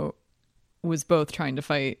Solo was both trying to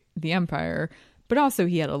fight the Empire, but also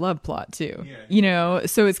he had a love plot too. Yeah.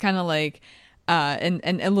 So it's kind of like and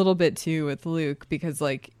a little bit too with Luke, because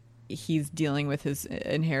like he's dealing with his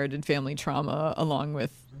inherited family trauma along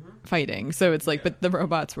with fighting. So it's like, but the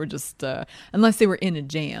robots were just unless they were in a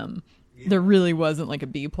jam, there really wasn't like a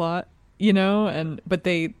B plot, but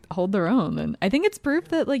they hold their own. And I think it's proof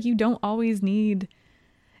that like you don't always need,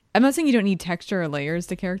 I'm not saying you don't need texture or layers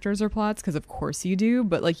to characters or plots, because of course you do,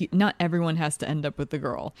 but like not everyone has to end up with the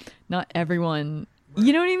girl. Not everyone,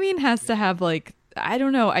 you know what I mean, has to have like, I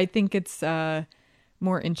don't know. I think it's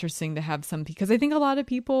more interesting to have some, because I think a lot of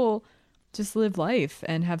people just live life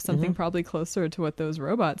and have something probably closer to what those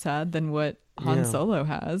robots had than what Han Solo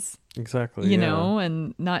has. Exactly. You know,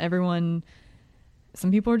 and not everyone, some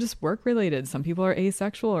people are just work related. Some people are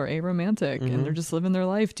asexual or aromantic and they're just living their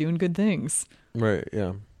life doing good things. Right.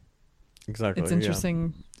 Yeah. Exactly. It's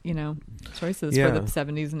interesting, choices for the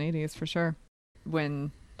 70s and 80s for sure.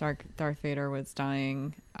 When Darth Vader was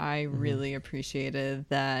dying, I really appreciated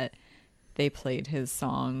that they played his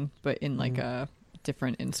song, but in like a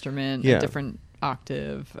different instrument, a different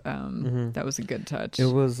octave. That was a good touch. It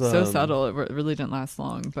was so subtle. It really didn't last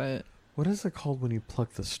long, but what is it called when you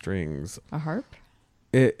pluck the strings? A harp?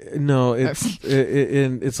 It's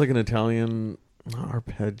like an Italian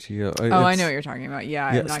arpeggio. I know what you're talking about.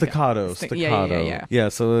 Yeah, staccato. Yeah.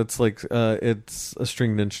 So it's like it's a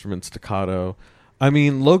stringed instrument, staccato. I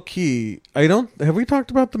mean, low key. Have we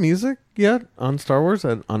talked about the music yet on Star Wars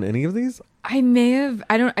on any of these? I may have.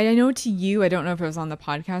 I know to you, I don't know if it was on the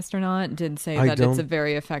podcast or not, did say that it's a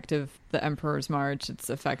very effective, the Emperor's March. It's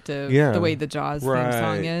effective. The way the Jaws theme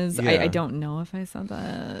song is. I don't know if I said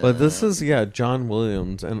that. But this is, John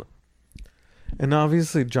Williams. And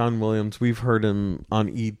obviously John Williams, we've heard him on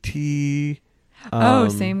E.T.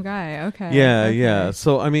 Same guy. Okay. Yeah.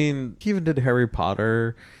 So, I mean, he even did Harry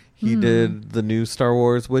Potter. He did the new Star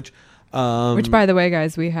Wars, which, by the way,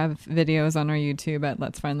 guys, we have videos on our YouTube at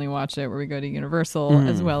Let's Finally Watch It, where we go to Universal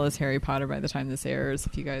as well as Harry Potter by the time this airs.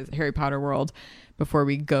 If you guys, Harry Potter World, before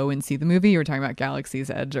we go and see the movie, you were talking about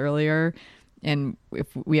Galaxy's Edge earlier. And if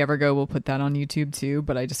we ever go, we'll put that on YouTube too.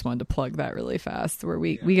 But I just wanted to plug that really fast, where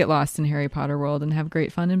we get lost in Harry Potter world and have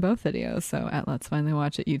great fun in both videos. So at Let's Finally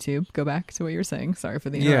Watch It YouTube, go back to what you were saying. Sorry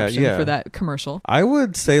for the interruption for that commercial. I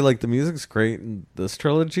would say like the music's great in this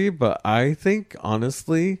trilogy, but I think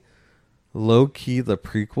honestly, low key, the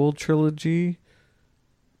prequel trilogy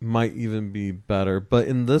might even be better. But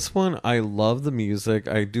in this one, I love the music.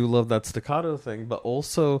 I do love that staccato thing, but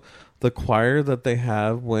also the choir that they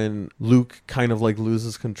have when Luke kind of like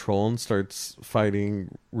loses control and starts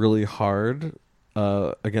fighting really hard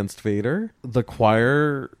against Vader. The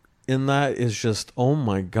choir in that is just, oh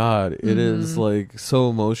my God, it is like so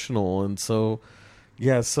emotional and so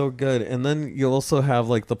good. And then you also have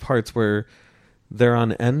like the parts where they're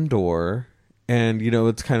on Endor and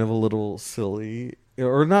it's kind of a little silly,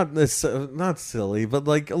 or not silly, but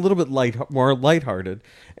like a little bit more lighthearted.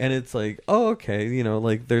 And it's like, oh, okay,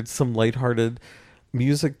 like there's some lighthearted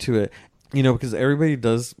music to it. you know, because everybody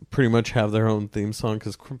does pretty much have their own theme song,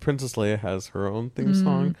 because Princess Leia has her own theme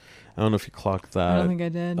song. I don't know if you clocked that. I don't think I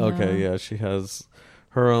did. Okay, no. yeah, she has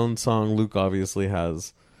her own song. Luke obviously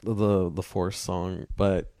has the Force song,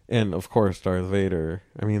 and of course Darth Vader.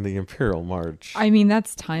 I mean, the Imperial March. I mean,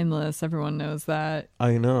 that's timeless. Everyone knows that.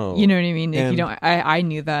 I know. You know what I mean? If And- you don't, I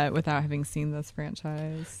knew that without having seen this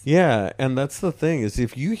franchise. Yeah, and that's the thing, is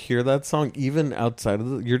if you hear that song even outside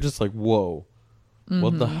of you're just like, whoa.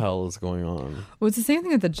 What the hell is going on? Well, it's the same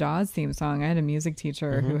thing with the Jaws theme song. I had a music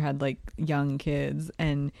teacher who had like young kids,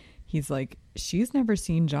 and he's like, she's never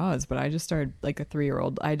seen Jaws, but I just started, like a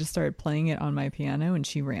 3-year-old, I just started playing it on my piano and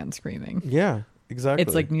she ran screaming. Yeah, exactly.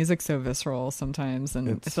 It's like music so visceral sometimes,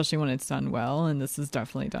 and especially when it's done well, and this is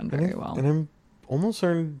definitely done very well. And I'm almost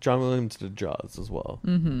certain John Williams did Jaws as well.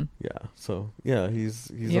 Mm-hmm. Yeah, so yeah, he's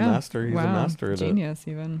a master. He's a master at genius,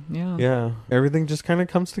 even. Yeah. Yeah, everything just kind of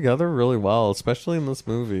comes together really well, especially in this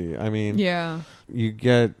movie. I mean, Yeah. you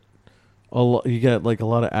get like a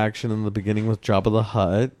lot of action in the beginning with Jabba the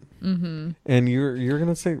Hutt. Mm-hmm. And were you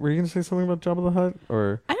gonna say something about Jabba the Hutt,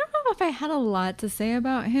 or? I don't know if I had a lot to say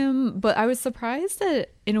about him, but I was surprised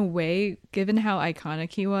that, in a way, given how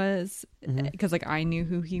iconic he was, because like I knew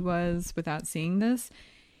who he was without seeing this,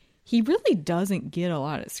 he really doesn't get a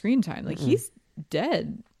lot of screen time. Like he's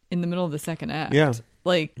dead in the middle of the second act. Yeah.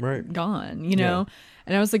 Like Right. gone, you know?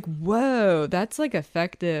 And I was like, whoa, that's like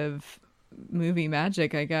effective movie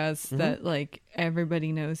magic, I guess, that like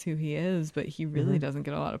everybody knows who he is, but he really doesn't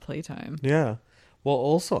get a lot of playtime. Yeah. Well,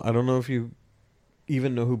 also, I don't know if you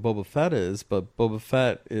even know who Boba Fett is, but Boba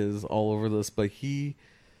Fett is all over this, but he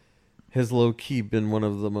has low-key been one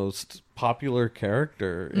of the most popular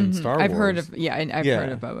character in Star Wars. I've heard of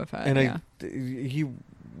Boba Fett. And he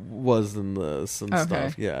was in this and Okay.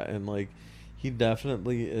 stuff. Yeah, and like he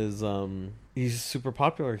definitely is he's super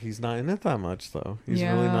popular. He's not in it that much though. He's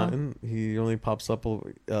really not in. He only pops up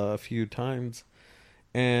a few times.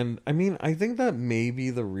 And I mean, I think that may be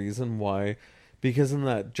the reason why, because in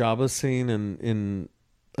that Jabba scene in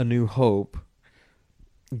A New Hope,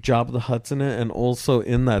 Jabba the Hutt's in it, and also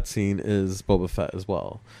in that scene is Boba Fett as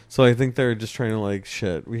well. So I think they're just trying to like,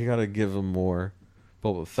 shit, we gotta give him more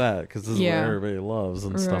Boba Fett, because this is what everybody loves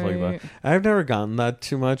and stuff like that. I've never gotten that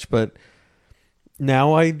too much, but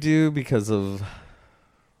now I do because of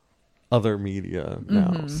other media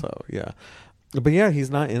now. So yeah, but yeah, he's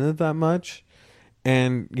not in it that much.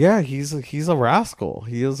 And yeah, he's a rascal.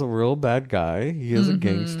 He is a real bad guy. He is a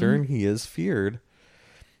gangster, and he is feared.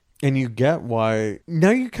 And you get why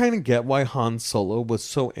now. You kind of get why Han Solo was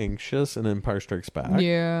so anxious in Empire Strikes Back.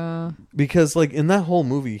 Yeah, because like in that whole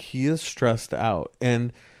movie, he is stressed out,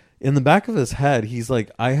 and in the back of his head, he's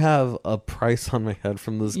like, "I have a price on my head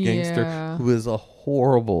from this gangster who is a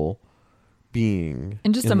horrible being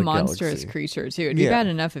and just in a the monstrous galaxy." creature too. It'd be bad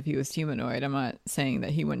enough if he was humanoid. I'm not saying that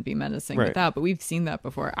he wouldn't be menacing with that, but we've seen that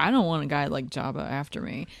before. I don't want a guy like Jabba after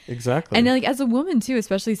me. Exactly. And like as a woman too,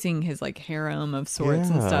 especially seeing his like harem of sorts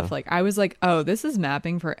and stuff, like I was like, oh, this is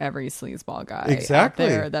mapping for every sleazeball guy out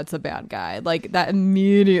there that's a bad guy. Like that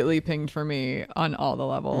immediately pinged for me on all the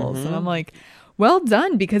levels. And I'm like, well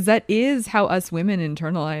done, because that is how us women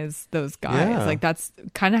internalize those guys. Like that's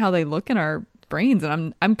kind of how they look in our brains,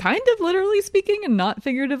 and I'm kind of literally speaking and not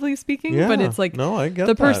figuratively speaking, but it's like I get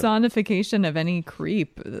the that. personification of any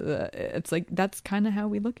creep. It's like that's kind of how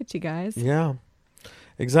we look at you guys. Yeah,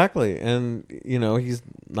 exactly. And you know, he's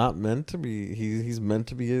not meant to be. He's meant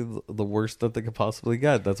to be the worst that they could possibly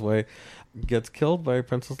get. That's why he gets killed by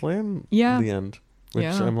Princess Leia in the end. Which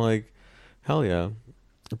I'm like, hell yeah,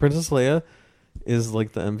 Princess Leia is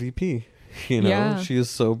like the MVP. You know, she is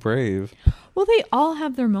so brave. Well, they all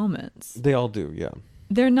have their moments. They all do, yeah.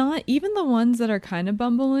 They're not, even the ones that are kind of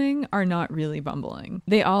bumbling are not really bumbling.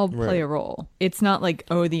 They all play a role. It's not like,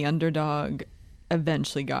 oh, the underdog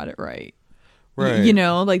eventually got it right. Right. You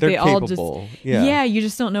know, like they're they capable. all just, yeah, you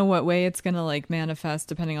just don't know what way it's going to like manifest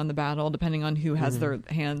depending on the battle, depending on who has their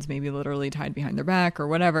hands maybe literally tied behind their back or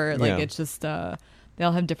whatever. Like it's just, they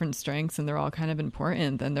all have different strengths and they're all kind of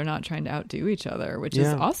important, and they're not trying to outdo each other, which is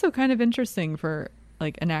also kind of interesting for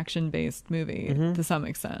like an action-based movie to some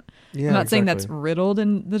extent. I'm not saying that's riddled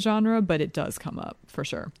in the genre, but it does come up for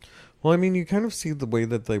sure. Well, I mean, you kind of see the way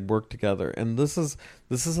that they work together, and this is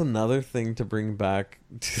another thing to bring back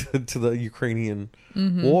to the Ukrainian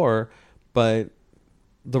war, but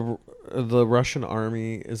the Russian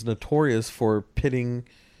army is notorious for pitting,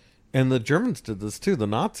 and the Germans did this too, the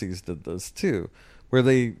Nazis did this too, where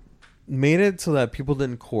they made it so that people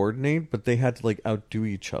didn't coordinate, but they had to like outdo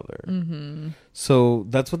each other. So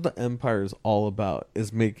that's what the Empire is all about,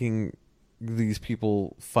 is making these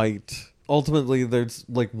people fight ultimately there's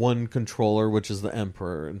like one controller, which is the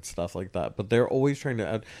emperor and stuff like that, but they're always trying to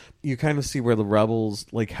add. You kind of see where the rebels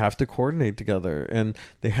like have to coordinate together, and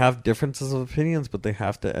they have differences of opinions, but they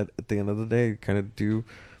have to at the end of the day kind of do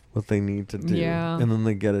what they need to do, and then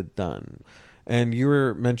they get it done. And you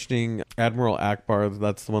were mentioning Admiral Akbar.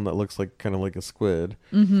 That's the one that looks like kind of like a squid.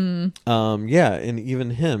 Yeah, and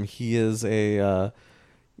even him, he is a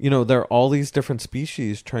there are all these different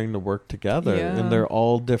species trying to work together, and they're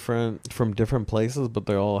all different from different places, but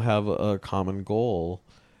they all have a common goal.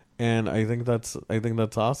 And I think that's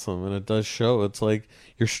awesome, and it does show. It's like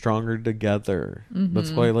you're stronger together.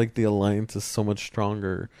 That's why like the alliance is so much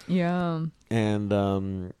stronger. Yeah.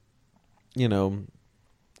 And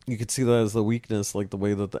you could see that as the weakness, like the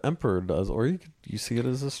way that the emperor does, or you see it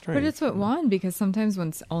as a strength. But it's what won, because sometimes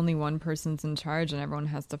when only one person's in charge and everyone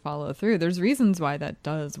has to follow through, there's reasons why that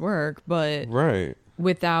does work, but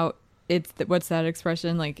without what's that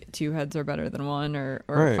expression, like 2 heads are better than one, or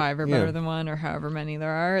 5 are better than one, or however many there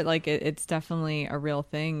are. Like it's definitely a real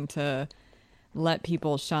thing to let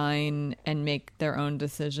people shine and make their own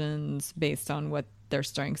decisions based on what their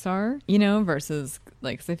strengths are, versus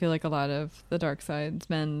like, 'cause I feel like a lot of the dark side's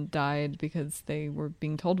men died because they were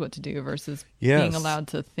being told what to do versus being allowed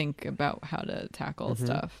to think about how to tackle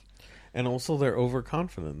stuff. And also their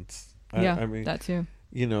overconfidence. I mean, that too.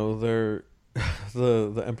 They're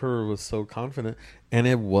the emperor was so confident, and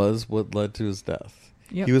it was what led to his death.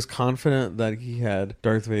 He was confident that he had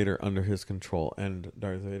Darth Vader under his control, and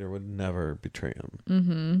Darth Vader would never betray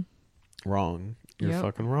him. Wrong. You're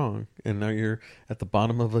fucking wrong. And now you're at the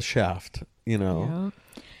bottom of a shaft,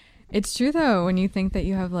 It's true, though. When you think that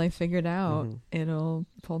you have life figured out, it'll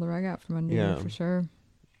pull the rug out from under you for sure.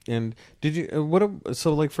 And did you,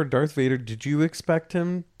 so like for Darth Vader, did you expect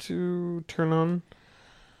him to turn on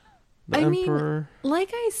the Emperor? Mean, like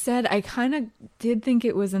I said, I kind of did think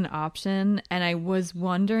it was an option, and I was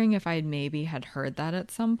wondering if I maybe had heard that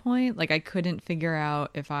at some point. Like I couldn't figure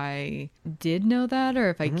out if I did know that or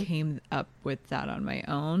if I came up with that on my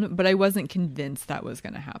own, but I wasn't convinced that was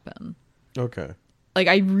going to happen. Okay. Like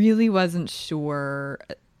I really wasn't sure,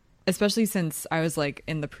 especially since I was like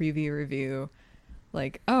in the preview review,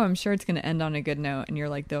 like, oh, I'm sure it's going to end on a good note, and you're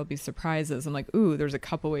like, there'll be surprises. I'm like, ooh, there's a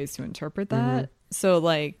couple ways to interpret that. So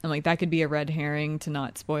like, I'm like, that could be a red herring to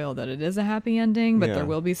not spoil that it is a happy ending, but there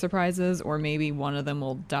will be surprises, or maybe one of them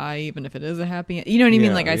will die even if it is a happy you know what I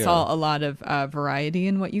mean? Like I saw a lot of variety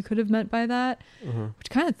in what you could have meant by that, which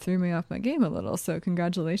kind of threw me off my game a little. So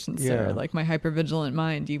congratulations, sir. Like my hypervigilant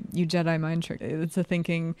mind, you Jedi mind trick. It's a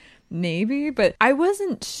thinking maybe, but I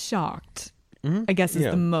wasn't shocked. I guess is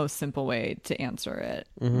the most simple way to answer it.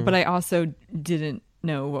 But I also didn't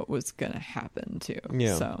know what was going to happen too.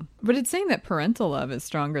 So, but it's saying that parental love is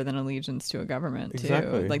stronger than allegiance to a government too.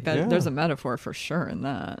 Exactly. Like that, there's a metaphor for sure in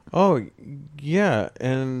that. Oh yeah,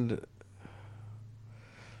 and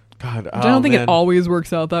God, I don't think it always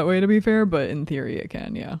works out that way, to be fair, but in theory it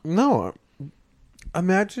can. Yeah. No,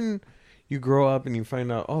 imagine you grow up and you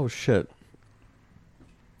find out, oh shit,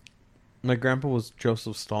 my grandpa was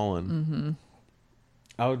Joseph Stalin.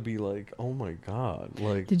 I would be like, oh my God.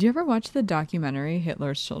 Like, did you ever watch the documentary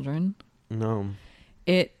Hitler's Children? No.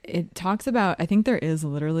 It talks about, I think there is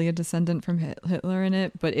literally a descendant from Hitler in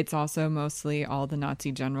it, but it's also mostly all the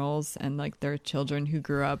Nazi generals and like their children who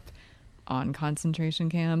grew up on concentration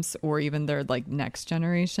camps, or even their like next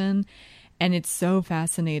generation. And it's so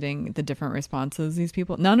fascinating, the different responses these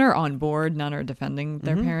people, none are on board, none are defending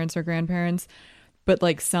their parents or grandparents, but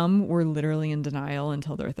like some were literally in denial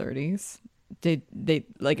until their 30s. They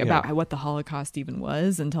like about what the Holocaust even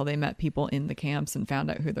was, until they met people in the camps and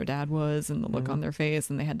found out who their dad was and the look on their face,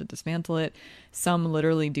 and they had to dismantle it. Some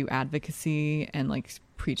literally do advocacy and like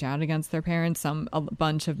preach out against their parents. A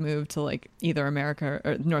bunch have moved to like either America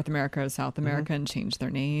or North America or South America and changed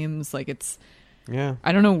their names. Like it's,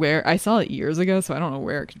 I don't know where, I saw it years ago, so I don't know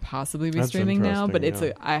where it could possibly be streaming now, but it's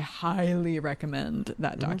I highly recommend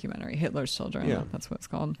that documentary, Hitler's Children. That's what it's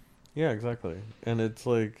called. Yeah, exactly. And it's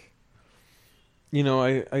like,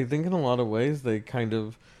 I think in a lot of ways they kind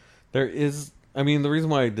of, there is, I mean, the reason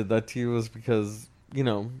why I did that to you was because,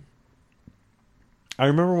 I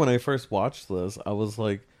remember when I first watched this, I was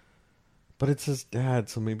like, but it's his dad,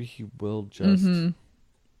 so maybe he will just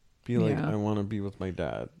be like, I want to be with my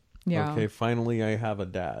dad. Yeah. Okay, finally I have a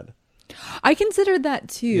dad. I considered that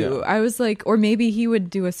too. I was like, or maybe he would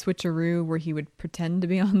do a switcheroo where he would pretend to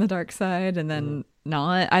be on the dark side and then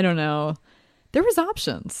not. I don't know. There was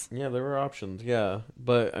options. Yeah, there were options. Yeah.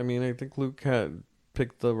 But I mean, I think Luke had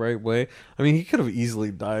picked the right way. I mean, he could have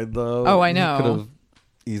easily died though. Oh, I know. He could have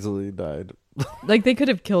easily died. Like they could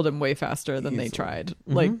have killed him way faster than they tried.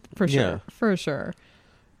 Like for sure. For sure.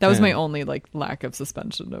 That was my And- only like lack of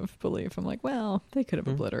suspension of belief. I'm like, well, they could have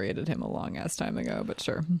Mhm. obliterated him a long ass time ago, but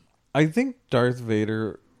sure. I think Darth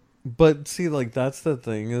Vader, but see, like that's the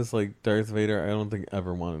thing is like Darth Vader. I don't think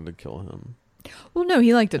ever wanted to kill him. Well, no,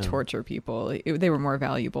 he liked to Yeah. torture people. They were more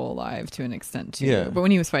valuable alive to an extent too. Yeah. But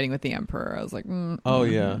when he was fighting with the Emperor, I was like, Oh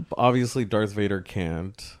yeah, but obviously Darth Vader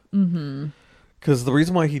can't. Mm-hmm. Because the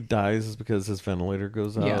reason why he dies is because his ventilator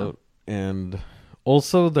goes out. Yeah. And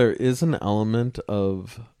also there is an element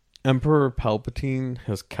of Emperor Palpatine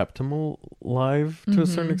has kept him alive to a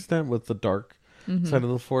certain Mhm. extent with the dark Mm-hmm. side of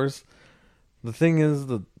the Force. The thing is,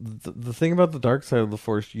 the thing about the dark side of the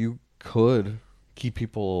Force, you could keep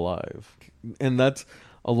people alive. And that's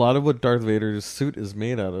a lot of what Darth Vader's suit is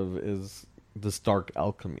made out of is this dark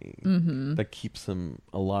alchemy Mm-hmm. that keeps him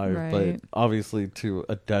alive, Right. but obviously to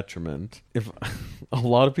a detriment. If a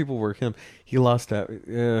lot of people were him, he lost that.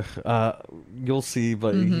 You'll see,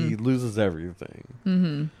 but he loses everything.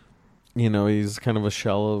 Mm-hmm. You know, he's kind of a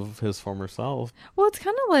shell of his former self. Well, it's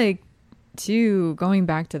kind of like, too, going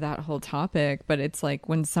back to that whole topic, but it's like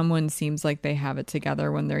when someone seems like they have it together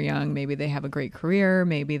when they're young, maybe they have a great career,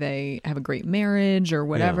 maybe they have a great marriage or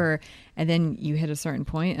whatever, and then you hit a certain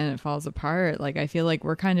point and it falls apart. Like, I feel like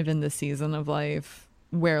we're kind of in this season of life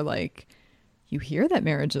where, like, you hear that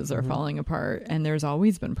marriages are falling apart and there's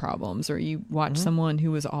always been problems, or you watch someone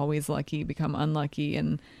who was always lucky become unlucky,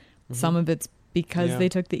 and some of it's because they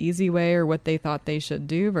took the easy way or what they thought they should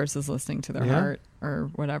do versus listening to their heart or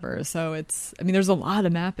whatever. So it's, I mean, there's a lot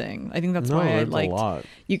of mapping. I think that's why I there's liked, a lot.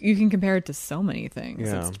 you can compare it to so many things.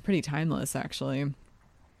 Yeah. It's pretty timeless, actually.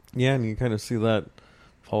 Yeah, and you kind of see that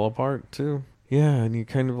fall apart too. Yeah, and you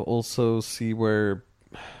kind of also see where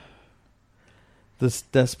this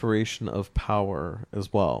desperation of power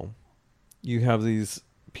as well. You have these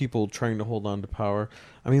people trying to hold on to power.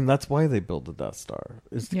 I mean, that's why they build the Death Star,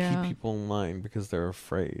 is to keep people in line because they're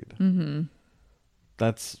afraid. Mm-hmm.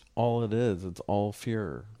 That's all it is. It's all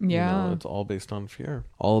fear. Yeah. You know, it's all based on fear.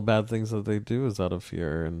 All the bad things that they do is out of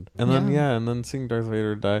fear. And then seeing Darth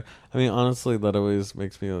Vader die. I mean, honestly, that always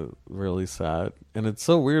makes me really sad. And it's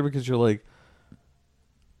so weird because you're like,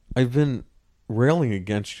 I've been railing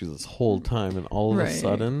against you this whole time, and all of a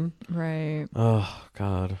sudden, oh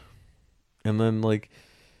God. And then, like,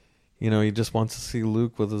 you know, he just wants to see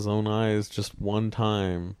Luke with his own eyes just one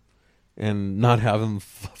time and not have him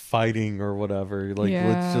fighting or whatever. Like,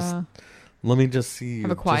 let me just see you.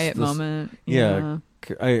 Have a quiet moment. Yeah.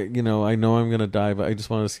 I know I'm going to die, but I just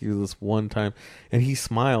want to see you this one time. And he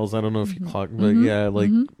smiles. I don't know if you clocked, but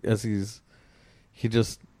as he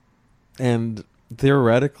just, and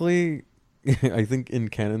theoretically, I think in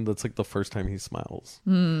canon, that's like the first time he smiles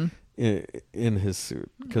in his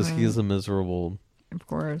suit, because he is a miserable, of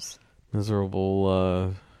course, shell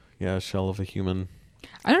of a human.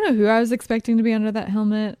 I don't know who I was expecting to be under that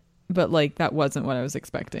helmet, but like that wasn't what I was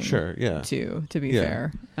expecting. Sure, yeah. To be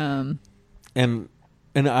fair, and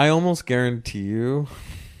I almost guarantee you,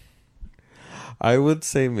 I would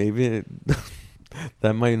say maybe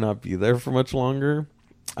that might not be there for much longer.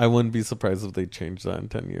 I wouldn't be surprised if they changed that in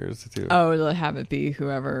 10 years too. Oh, to have it be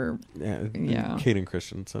whoever. Yeah. Hayden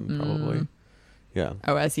Christensen probably. Yeah.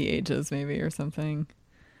 Oh, as he ages, maybe, or something.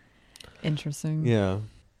 Interesting. Yeah.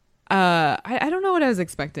 I don't know what I was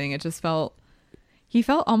expecting. It just he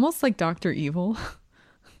felt almost like Dr. Evil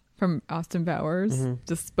from Austin Powers,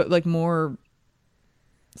 just but like more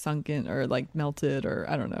sunken or like melted, or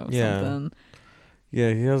I don't know, something.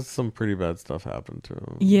 Yeah, he has some pretty bad stuff happen to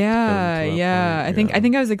him. Yeah. I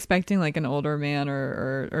think I was expecting like an older man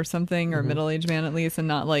or something, or middle-aged man at least, and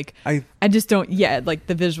not like I just don't. Yeah, like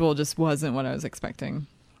the visual just wasn't what I was expecting.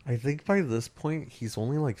 I think by this point he's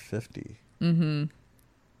only like 50. Mm-hmm.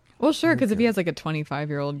 Well, sure, because if he has like a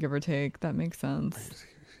 25-year-old, give or take, that makes sense.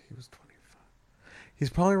 He was 25. He's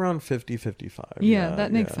probably around 50, 55. Yeah,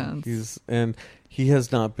 that makes sense. And he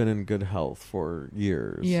has not been in good health for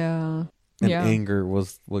years. Yeah. And anger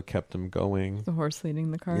was what kept him going. The horse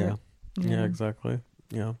leading the cart. Yeah, exactly.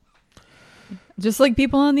 Yeah. Just like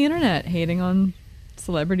people on the internet hating on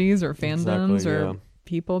celebrities or fandoms or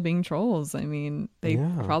people being trolls. I mean, they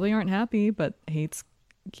probably aren't happy, but hate's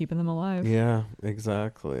keeping them alive. Yeah,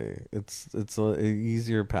 exactly. It's a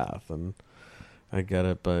easier path, and I get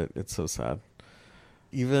it, but it's so sad.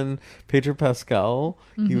 Even Pedro Pascal,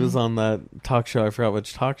 he was on that talk show. I forgot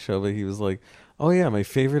which talk show, but he was like, "Oh yeah, my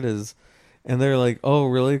favorite is." And they're like, "Oh,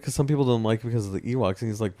 really?" Because some people don't like it because of the Ewoks. And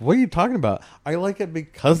he's like, "What are you talking about? I like it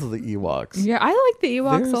because of the Ewoks." Yeah, I like the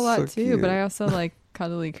Ewoks a lot too, cute. but I also like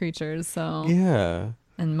cuddly creatures. So yeah,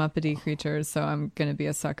 and Muppety creatures, so I'm gonna be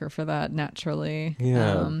a sucker for that naturally.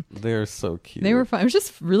 Yeah, they're so cute. They were fun. It was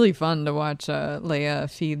just really fun to watch Leia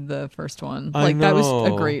feed the first one. I That was a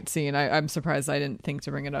know. great scene. I'm surprised I didn't think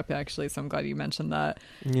to bring it up actually, so I'm glad you mentioned that.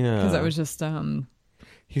 Yeah, Because that was just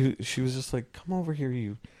she was just like, "Come over here,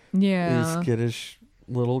 you yeah. skittish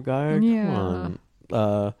little guy. Yeah. Come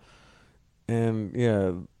on." And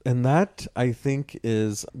yeah, and that I think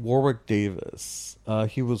is Warwick Davis.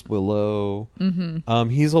 He was Willow. Mm-hmm.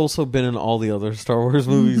 He's also been in all the other Star Wars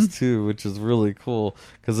movies too, which is really cool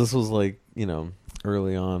because this was like,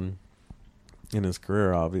 early on in his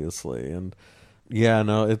career, obviously. And yeah,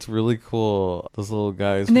 no, it's really cool. Those little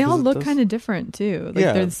guys, And they all look kind of different too. Like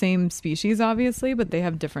Yeah. they're the same species, obviously, but they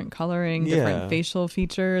have different coloring, different Yeah. facial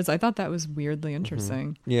features. I thought that was weirdly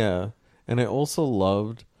interesting. Yeah, and I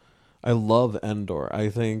love Endor.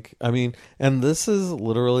 And this is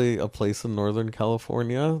literally a place in Northern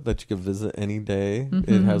California that you could visit any day.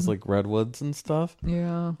 It has like redwoods and stuff.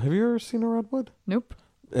 Yeah. Have you ever seen a redwood? Nope.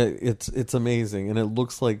 It's amazing, and it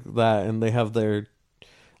looks like that. And they have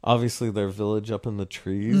obviously their village up in the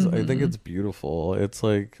trees. I think it's beautiful. It's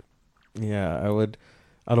like, yeah,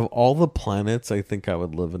 out of all the planets, I think I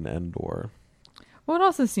would live in Endor. Well, it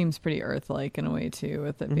also seems pretty Earth-like in a way too,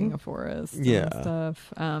 with it being a forest Yeah. and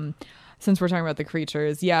stuff. Since we're talking about the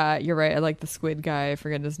creatures, yeah, you're right. I like the squid guy. I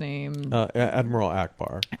forget his name. Admiral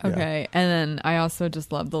Akbar. Okay, and then I also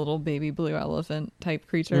just love the little baby blue elephant type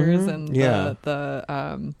creatures and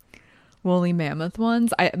the woolly mammoth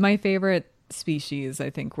ones. My favorite species, I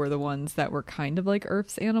think, were the ones that were kind of like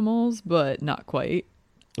Earth's animals, but not quite.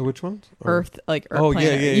 Which ones? Earth, like Earth Oh,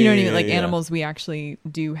 planet. yeah, You know what I mean? yeah, Like yeah. animals we actually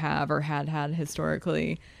do have or had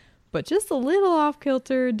historically, but just a little off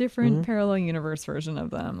kilter, different parallel universe version of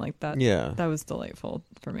them. Like that. Yeah. That was delightful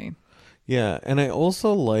for me. Yeah, and I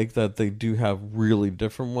also like that they do have really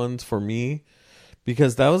different ones for me,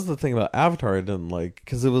 because that was the thing about Avatar I didn't like,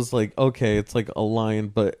 because it was like, okay, it's like a lion,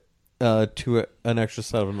 but to an extra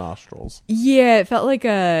set of nostrils. Yeah, it felt like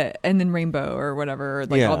and then rainbow or whatever,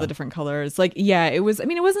 like all Yeah. the different colors. Like, yeah, it was,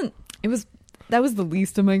 that was the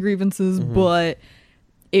least of my grievances, but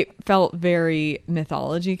it felt very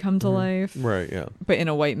mythology come to life. Right, yeah. But in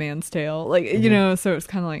a white man's tale. Like, so it's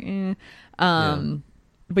kind of like, eh. Yeah.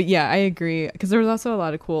 But yeah, I agree. Because there was also a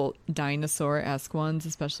lot of cool dinosaur-esque ones,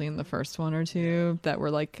 especially in the first one or two, that were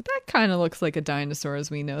like, that kind of looks like a dinosaur as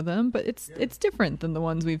we know them, but it's different than the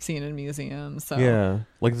ones we've seen in museums. So Yeah,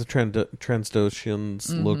 like the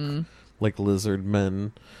Transdotians look like lizard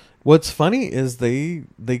men. What's funny is they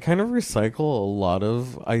kind of recycle a lot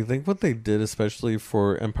of, I think what they did, especially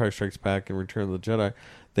for Empire Strikes Back and Return of the Jedi,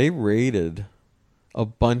 they raided a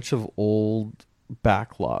bunch of old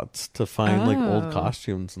backlots to find like old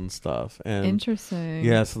costumes and stuff. And interesting.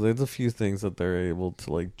 yeah, so there's a few things that they're able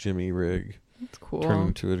to like Jimmy rig, That's cool. turn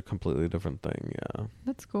into a completely different thing. Yeah.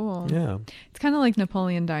 That's cool. Yeah. It's kind of like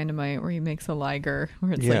Napoleon Dynamite, where he makes a Liger,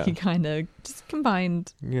 where it's Yeah. like he kind of just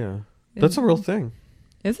combined. Yeah. That's a real thing.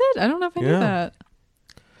 Is it? I don't know if I knew that.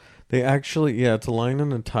 They actually, it's a lion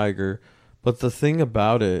and a tiger. But the thing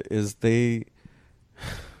about it is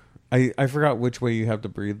I forgot which way you have to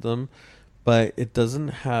breed them, but it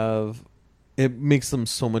makes them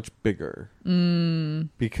so much bigger.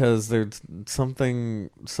 Because there's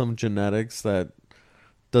some genetics that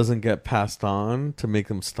doesn't get passed on to make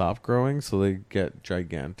them stop growing, so they get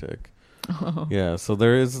gigantic. Oh. Yeah, so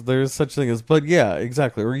there's such thing as, but yeah,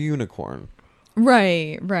 exactly, or unicorn.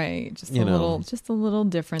 Right. Just You know. just a little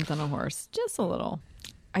different than a horse. Just a little.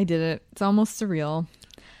 I did it. It's almost surreal.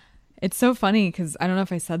 It's so funny because I don't know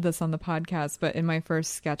if I said this on the podcast, but in my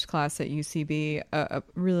first sketch class at UCB, a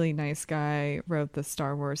really nice guy wrote the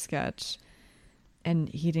Star Wars sketch, and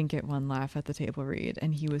he didn't get one laugh at the table read,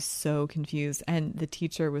 and he was so confused. And the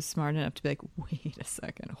teacher was smart enough to be like, wait a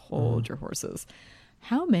second, hold your horses.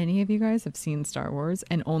 How many of you guys have seen Star Wars?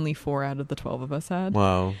 And only 4 out of the 12 of us had.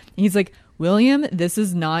 Wow. And he's like, William, this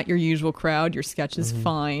is not your usual crowd. Your sketch is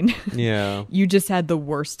fine. Yeah. You just had the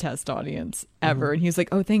worst test audience ever. And he was like,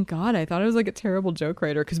 oh, thank God. I thought I was like a terrible joke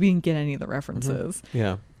writer because we didn't get any of the references.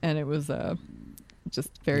 Yeah. And it was just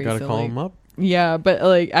very You gotta silly. call him up. Yeah, but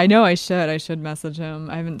like, I know I should message him.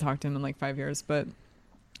 I haven't talked to him in like 5 years, but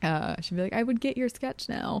I should be like, I would get your sketch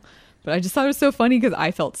now. But I just thought it was so funny because I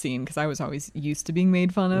felt seen, because I was always used to being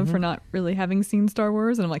made fun of for not really having seen Star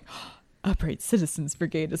Wars. And I'm like, Upright Citizens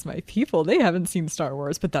Brigade is my people. They haven't seen Star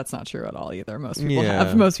Wars, but that's not true at all either. Most people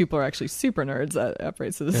have. Most people are actually super nerds at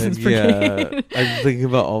Upright Citizens Brigade. Yeah, I'm thinking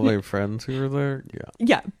about all my friends who were there. Yeah.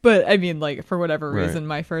 Yeah, but I mean, like, for whatever reason,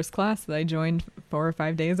 my first class that I joined 4 or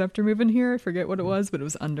 5 days after moving here, I forget what it was, but it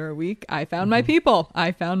was under a week. I found my people.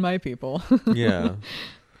 Yeah.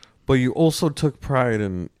 But you also took pride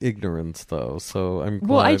in ignorance, though. So I'm glad.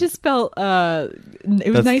 Well, I just felt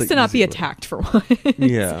it was nice to not be attacked for once.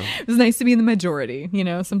 Yeah. It was nice to be in the majority. You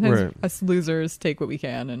know, sometimes Right. us losers take what we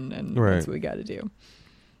can, and Right. that's what we got to do.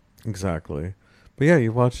 Exactly. But yeah,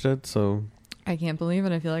 you watched it, so I can't believe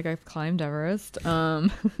it. I feel like I've climbed Everest.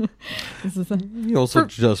 This is you also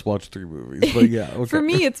just watched 3 movies. But yeah, okay. For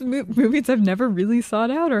me, it's movies I've never really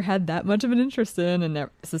sought out or had that much of an interest in, and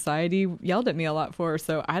that society yelled at me a lot for.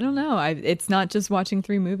 So I don't know. It's not just watching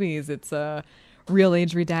 3 movies. It's real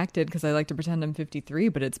age redacted because I like to pretend I'm 53,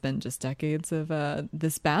 but it's been just decades of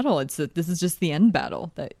this battle. This is just the end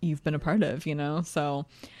battle that you've been a part of, you know? So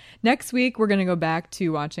next week, we're going to go back to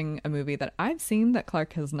watching a movie that I've seen that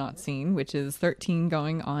Clark has not seen, which is 13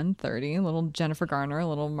 going on 30. A little Jennifer Garner, a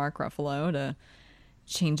little Mark Ruffalo to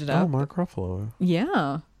change it up. Oh, Mark Ruffalo.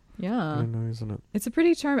 Yeah. I didn't know he's in it. It's a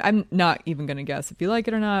pretty charming. I'm not even going to guess if you like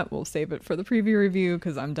it or not. We'll save it for the preview review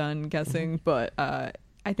because I'm done guessing. But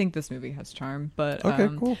I think this movie has charm. But Okay,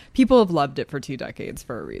 cool. People have loved it for 2 decades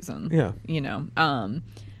for a reason. Yeah. You know.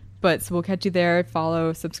 But so we'll catch you there.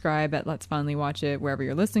 Follow, subscribe at Let's Finally Watch It wherever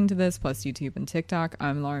you're listening to this, plus YouTube and TikTok.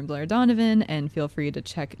 I'm Lauren Blair Donovan, and feel free to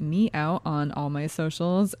check me out on all my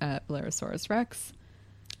socials at Blairosaurus Rex.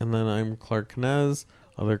 And then I'm Clark Knez,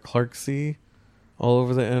 other Clark C, all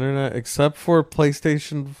over the internet, except for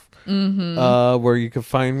PlayStation, where you can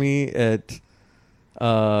find me at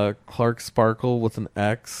Clark Sparkle with an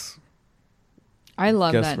X. I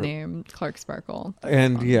love that name, Clark Sparkle.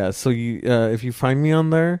 And yeah, so you if you find me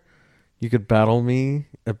on there, you could battle me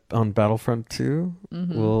on Battlefront 2.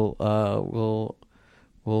 We'll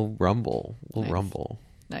rumble. We'll rumble.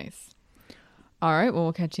 Nice. All right. Well,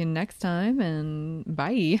 we'll catch you next time, and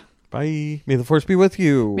bye. Bye. May the force be with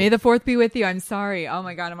you. May the fourth be with you. I'm sorry. Oh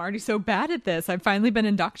my God, I'm already so bad at this. I've finally been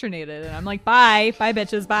indoctrinated, and I'm like, bye,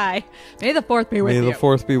 bitches, bye. May the fourth be with you. May the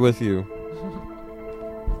fourth be with you.